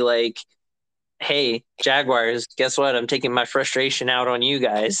just be like, hey, Jaguars, guess what? I'm taking my frustration out on you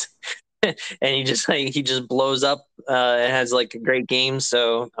guys. And he just blows up and has like a great game.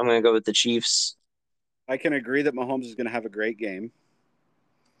 So I'm going to go with the Chiefs. I can agree that Mahomes is going to have a great game.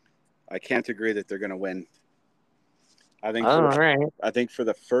 I can't agree that they're going to win. I think for All the, right. I think for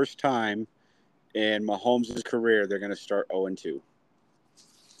the first time in Mahomes' career, they're going to start 0-2.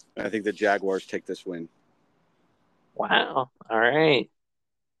 And I think the Jaguars take this win. Wow. All right.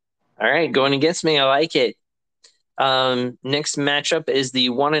 All right. Going against me. I like it. Next matchup is the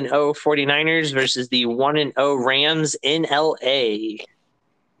 1-0 49ers versus the 1-0 Rams in LA.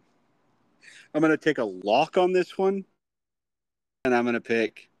 I'm going to take a lock on this one, and I'm going to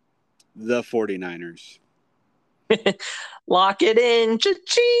pick the 49ers. Lock it in.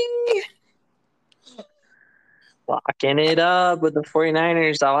 Cha-ching. Locking it up with the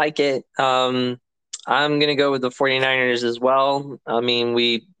 49ers. I like it. I'm going to go with the 49ers as well. I mean,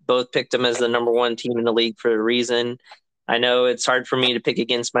 we both picked them as the number one team in the league for a reason. I know it's hard for me to pick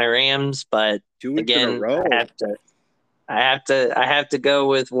against my Rams, but 2 weeks in a again, row. I have to go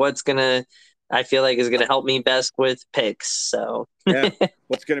with I feel like is gonna help me best with picks. So Yeah.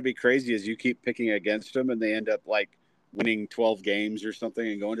 What's going to be crazy is you keep picking against them, and they end up like winning 12 games or something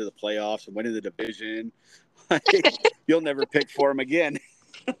and going to the playoffs and winning the division. You'll never pick for them again.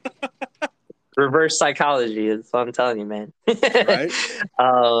 reverse psychology is what I'm telling you, man. Right?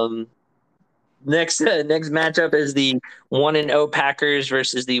 um, next matchup is the 1-0 Packers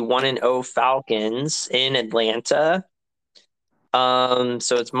versus the 1-0 Falcons in Atlanta. So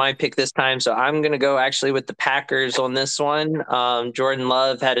it's my pick this time. So I'm gonna go actually with the Packers on this one. Jordan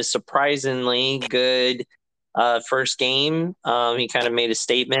Love had a surprisingly good first game. He kind of made a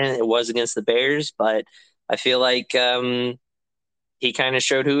statement. It was against the Bears, but I feel like he kind of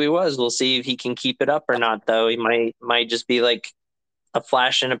showed who he was. We'll see if he can keep it up or not, though. He might just be like a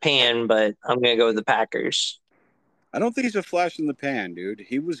flash in a pan, but I'm gonna go with the Packers. I don't think he's a flash in the pan, dude.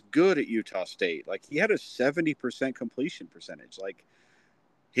 He was good at Utah State. Like he had a 70% completion percentage. Like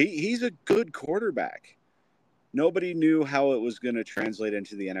he's a good quarterback. Nobody knew how it was going to translate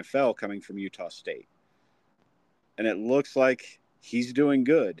into the NFL coming from Utah State. And it looks like he's doing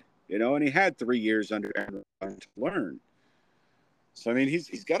good, and he had 3 years under Aaron Rodgers to learn. So I mean,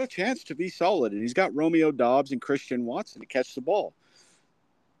 he's got a chance to be solid, and he's got Romeo Doubs and Christian Watson to catch the ball.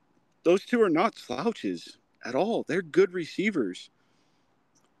 Those two are not slouches at all. They're good receivers.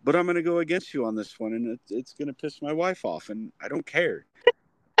 But I'm going to go against you on this one, and it's going to piss my wife off, and I don't care.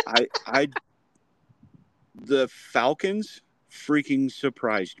 I the Falcons freaking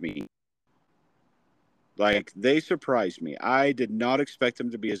surprised me. Like they surprised me. I did not expect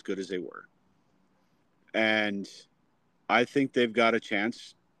them to be as good as they were, and I think they've got a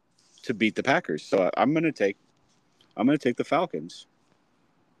chance to beat the Packers. So I'm going to take the Falcons.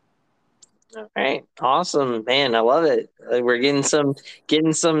 All right, awesome, man. I love it. We're getting some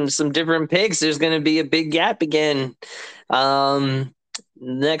different picks. There's going to be a big gap again.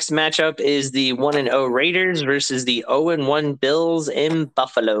 Next matchup is the 1-0 Raiders versus the 0-1 Bills in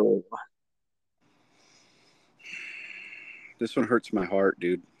Buffalo. This one hurts my heart,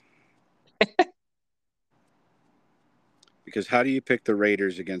 dude. Because how do you pick the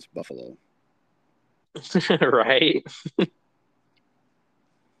Raiders against Buffalo? Right?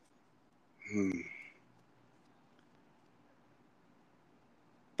 Hmm.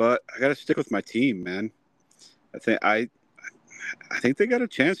 But I got to stick with my team, man. I think they got a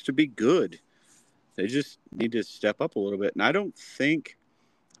chance to be good. They just need to step up a little bit. And I don't think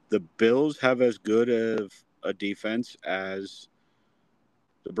the Bills have as good of a defense as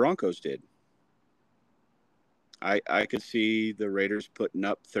the Broncos did. I could see the Raiders putting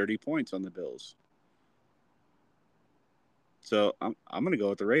up 30 points on the Bills. So I'm going to go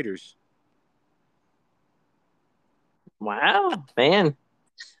with the Raiders. Wow, man.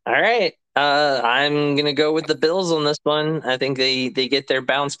 All right. I'm gonna go with the Bills on this one. I think they get their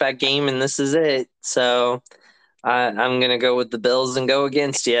bounce back game, and this is it. So I'm gonna go with the Bills and go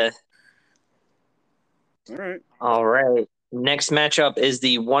against you. All right. All right. Next matchup is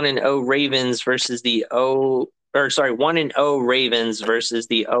the 1-0 Ravens versus the 1-0 Ravens versus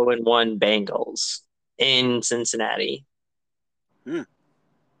the 0-1 Bengals in Cincinnati. Your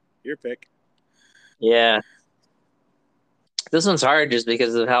pick. Yeah. This one's hard just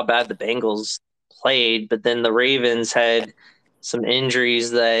because of how bad the Bengals played, but then the Ravens had some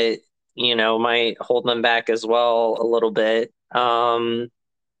injuries that, might hold them back as well a little bit.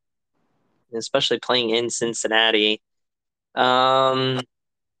 Especially playing in Cincinnati. I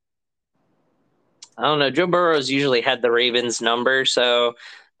don't know. Joe Burrow's usually had the Ravens number, so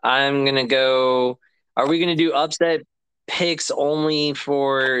I'm gonna go. Are we gonna do upset picks only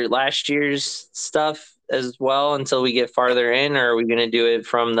for last year's stuff as well until we get farther in, or are we gonna do it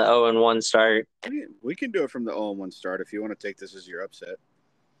from the 0-1 start? We can do it from the 0-1 start if you want to take this as your upset.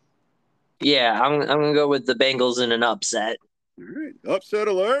 Yeah, I'm gonna go with the Bengals in an upset. All right, upset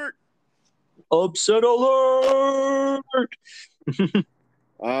alert! Upset alert!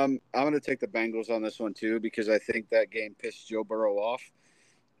 I'm going to take the Bengals on this one too because I think that game pissed Joe Burrow off,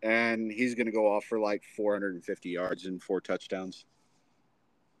 and he's going to go off for like 450 yards and 4 touchdowns.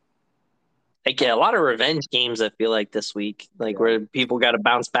 Like, yeah, a lot of revenge games. I feel like this week, where people got to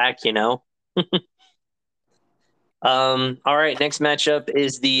bounce back. All right, next matchup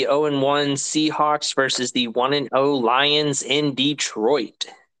is the 0-1 Seahawks versus the 1-0 Lions in Detroit.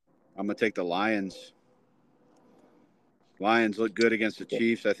 I'm going to take the Lions. Lions look good against the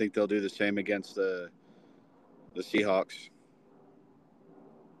Chiefs. I think they'll do the same against the Seahawks.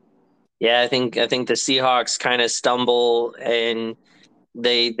 Yeah, I think the Seahawks kind of stumble and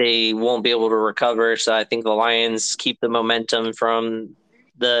they won't be able to recover. So I think the Lions keep the momentum from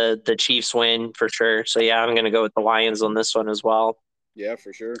the Chiefs win for sure. So yeah, I'm going to go with the Lions on this one as well. Yeah,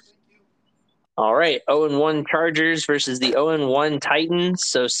 for sure. All right, 0-1 Chargers versus the 0-1 Titans.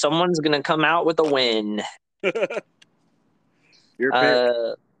 So someone's going to come out with a win. Your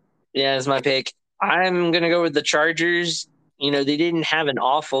pick. Yeah, it's my pick. I'm going to go with the Chargers. They didn't have an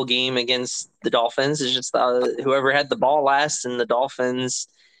awful game against the Dolphins. It's just whoever had the ball last, and the Dolphins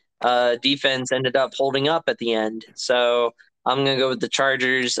defense ended up holding up at the end. So I'm going to go with the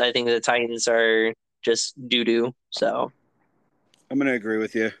Chargers. I think the Titans are just doo-doo. So I'm going to agree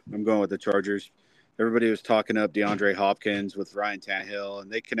with you. I'm going with the Chargers. Everybody was talking up DeAndre Hopkins with Ryan Tannehill,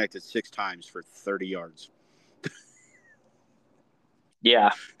 and they connected 6 times for 30 yards.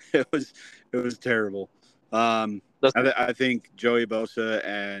 Yeah, it was terrible. I think Joey Bosa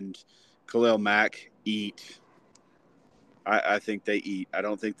and Khalil Mack eat. I think they eat. I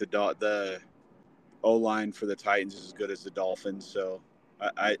don't think the O-line for the Titans is as good as the Dolphins. So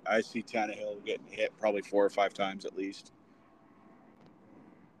I see Tannehill getting hit probably 4 or 5 times at least.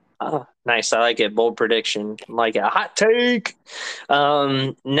 Oh, nice. I like it. Bold prediction. Like a hot take.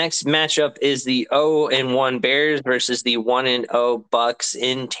 Next matchup is the 0-1 Bears versus the 1-0 Bucks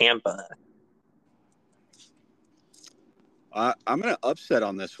in Tampa. I'm going to upset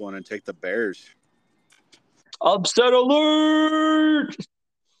on this one and take the Bears. Upset alert!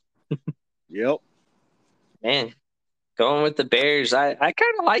 Yep. Man, going with the Bears. I kind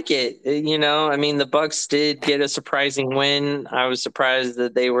of like it. I mean, the Bucks did get a surprising win. I was surprised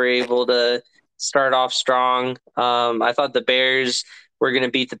that they were able to start off strong. I thought the Bears were going to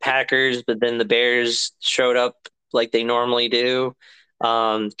beat the Packers, but then the Bears showed up like they normally do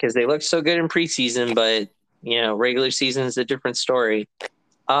because they looked so good in preseason. But regular season is a different story.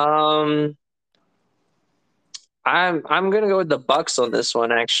 I'm gonna go with the Bucks on this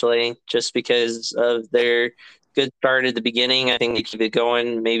one actually, just because of their good start at the beginning. I think they keep it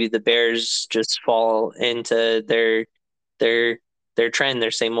going. Maybe the Bears just fall into their their trend,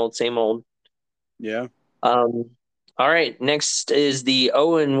 their same old, same old. Yeah. All right. Next is the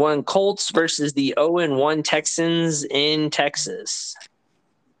 0-1 Colts versus the 0-1 Texans in Texas.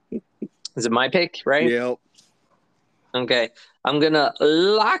 Is it my pick, right? Yep. Okay. I'm gonna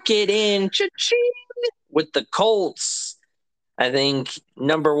lock it in cha-ching with the Colts. I think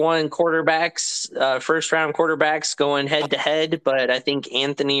number one quarterbacks, first round quarterbacks going head to head, but I think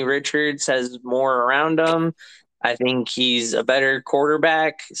Anthony Richards has more around him. I think he's a better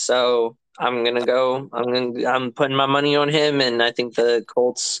quarterback. So I'm putting my money on him, and I think the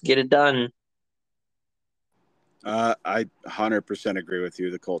Colts get it done. I 100% agree with you.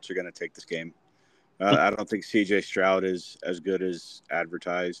 The Colts are going to take this game. I don't think CJ Stroud is as good as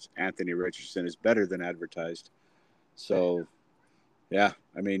advertised. Anthony Richardson is better than advertised. So, yeah,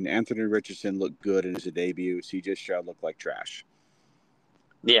 I mean, Anthony Richardson looked good in his debut. CJ Stroud looked like trash.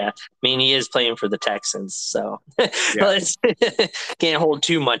 Yeah, I mean, he is playing for the Texans, so Yeah. let's can't hold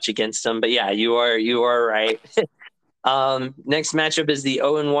too much against him. But yeah, you are right. Next matchup is the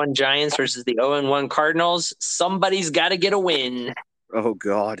 0-1 Giants versus the 0-1 Cardinals. Somebody's got to get a win. Oh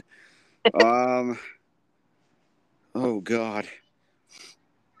God. Oh God.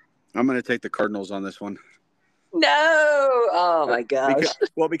 I'm going to take the Cardinals on this one. No! Oh my gosh!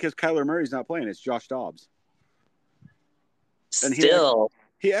 Because Kyler Murray's not playing. It's Josh Dobbs. And Still,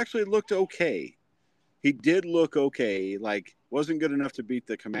 he actually looked okay. He did look okay. Like, wasn't good enough to beat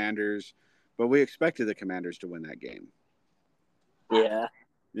the Commanders, but we expected the Commanders to win that game. yeah.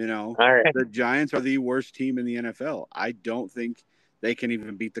 You know, All right. the Giants are the worst team in the NFL. I don't think they can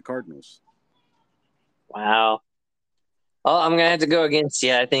even beat the Cardinals. Wow. Oh, I'm gonna have to go against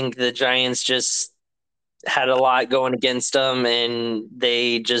you. I think the Giants just had a lot going against them, and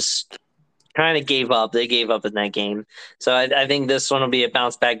they just kind of gave up. They gave up in that game. So I think this one will be a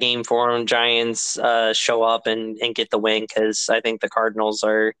bounce back game for them. Giants show up and get the win because I think the Cardinals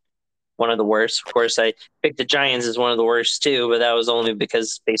are one of the worst. Of course, I picked the Giants as one of the worst too, but that was only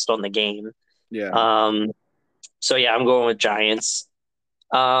because based on the game. Yeah. So yeah, I'm going with Giants.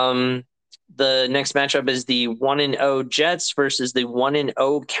 The next matchup is the 1-0 Jets versus the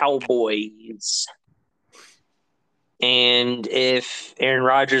 1-0 Cowboys. And if Aaron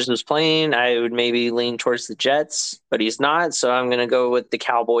Rodgers was playing, I would maybe lean towards the Jets, but he's not. So I'm going to go with the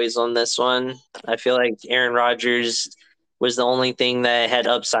Cowboys on this one. I feel like Aaron Rodgers was the only thing that had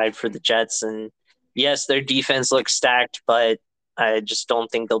upside for the Jets. And yes, their defense looks stacked, but I just don't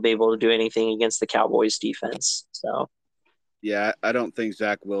think they'll be able to do anything against the Cowboys defense. So, yeah, I don't think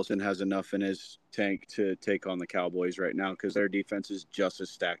Zach Wilson has enough in his tank to take on the Cowboys right now because their defense is just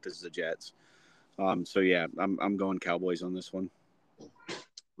as stacked as the Jets. So yeah, I'm going Cowboys on this one.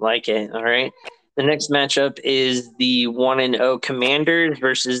 like it. All right. The next matchup is the 1-0 Commanders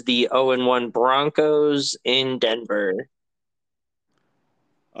versus the 0-1 Broncos in Denver.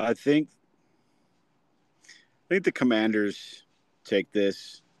 I think the Commanders take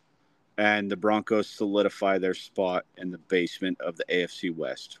this, and the Broncos solidify their spot in the basement of the AFC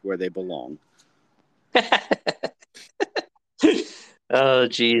West where they belong. Oh,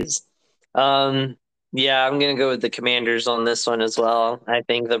 geez. Yeah, I'm gonna go with the Commanders on this one as well. I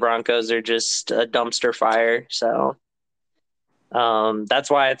think the Broncos are just a dumpster fire. So, that's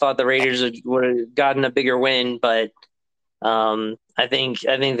why I thought the Raiders would have gotten a bigger win. But I think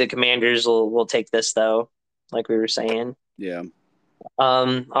the Commanders will take this though, like we were saying. Yeah.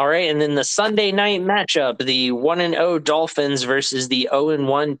 All right, and then the Sunday night matchup: the 1-0 Dolphins versus the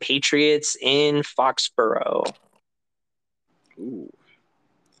 0-1 Patriots in Foxborough. Ooh.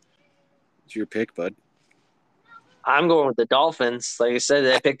 It's your pick, bud. I'm going with the Dolphins. Like I said,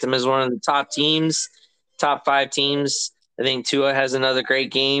 I picked them as one of the top teams, top 5 teams. I think Tua has another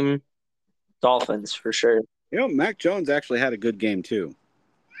great game. Dolphins for sure. You know, Mac Jones actually had a good game too.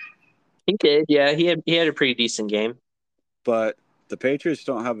 He did, yeah. He had a pretty decent game. But the Patriots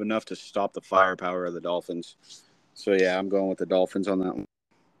don't have enough to stop the firepower of the Dolphins. So yeah, I'm going with the Dolphins on that one.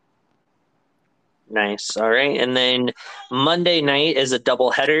 Nice. All right. And then Monday night is a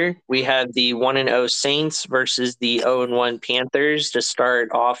doubleheader. We have the 1-0 Saints versus the 0-1 Panthers to start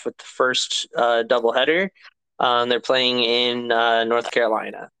off with the first doubleheader. They're playing in North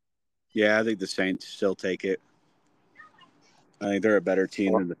Carolina. Yeah, I think the Saints still take it. I think they're a better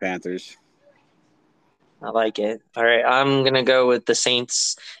team than the Panthers. I like it. All right. I'm going to go with the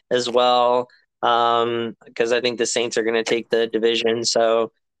Saints as well because I think the Saints are going to take the division.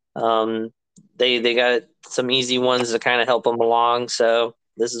 So they got some easy ones to kind of help them along. So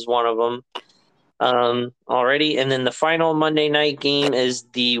this is one of them. Already. And then the final Monday night game is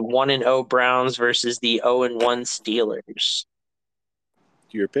the 1-0 Browns versus the 0-1 Steelers.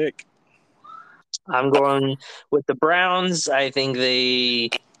 Your pick. I'm going with the Browns. I think they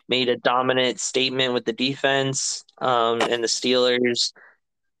made a dominant statement with the defense, and the Steelers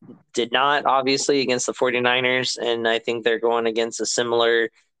did not, obviously, against the 49ers. And I think they're going against a similar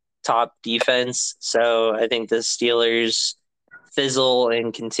top defense. So I think the Steelers fizzle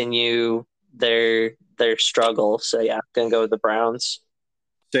and continue their struggle. So yeah, I'm gonna go with the Browns.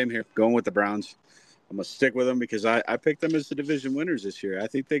 Same here. Going with the Browns. I'm gonna stick with them because I picked them as the division winners this year. I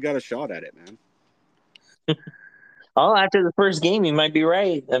think they got a shot at it, man. Oh, after the first game, you might be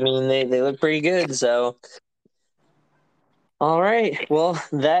right. I mean, they look pretty good. So, all right. Well,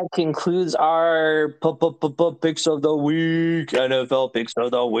 that concludes our picks of the week. NFL picks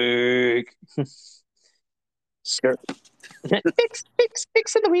of the week. Sure.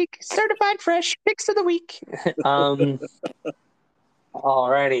 Picks of the week. Certified fresh. Picks of the week.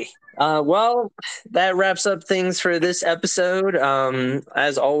 Alrighty. Well, that wraps up things for this episode.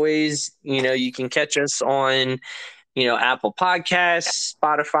 As always, you can catch us on, Apple Podcasts,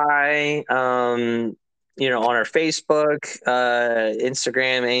 Spotify, on our Facebook,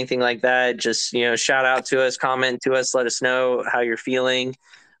 Instagram, anything like that. Just, shout out to us, comment to us, let us know how you're feeling.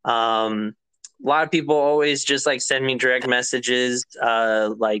 A lot of people always just like send me direct messages,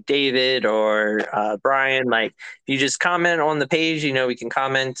 like David or Brian. Like, if you just comment on the page, we can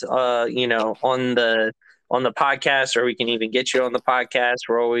comment, on the podcast, or we can even get you on the podcast.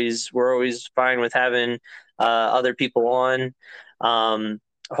 We're always fine with having other people on.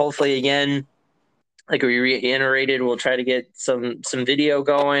 Hopefully, again, like we reiterated, we'll try to get some video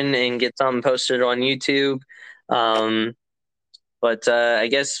going and get some posted on YouTube. But I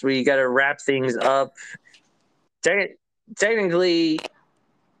guess we got to wrap things up. Technically,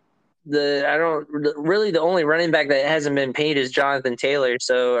 the only running back that hasn't been paid is Jonathan Taylor.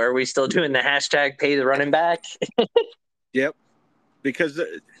 So are we still doing the hashtag pay the running back? Yep. Because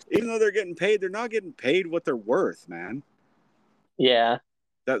even though they're getting paid, they're not getting paid what they're worth, man. Yeah.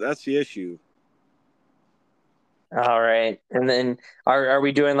 That's the issue. All right. And then are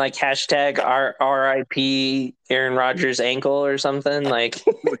we doing like hashtag RIP Aaron Rodgers ankle or something? Like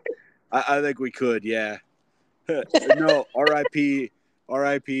I think we could, yeah. No, RIP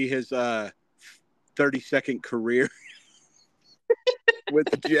his 30-second career with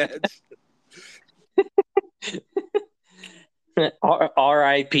the Jets.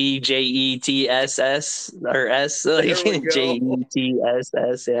 RIP JETSS or S, like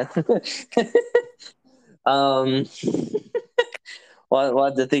JETSS, yeah. We'll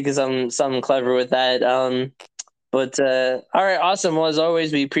have to think of something clever with that. But all right, awesome. Well, as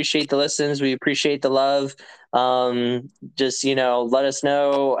always, we appreciate the listens. We appreciate the love. Just let us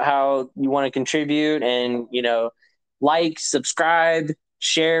know how you want to contribute, and like, subscribe,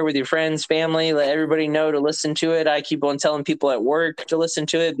 share with your friends, family. Let everybody know to listen to it. I keep on telling people at work to listen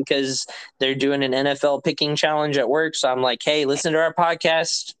to it because they're doing an NFL picking challenge at work. So I'm like, hey, listen to our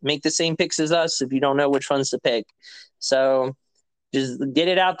podcast. Make the same picks as us if you don't know which ones to pick. So just get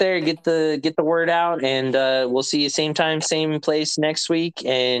it out there, get the word out, and we'll see you same time, same place next week,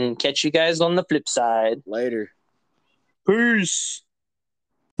 and catch you guys on the flip side. Later. Peace.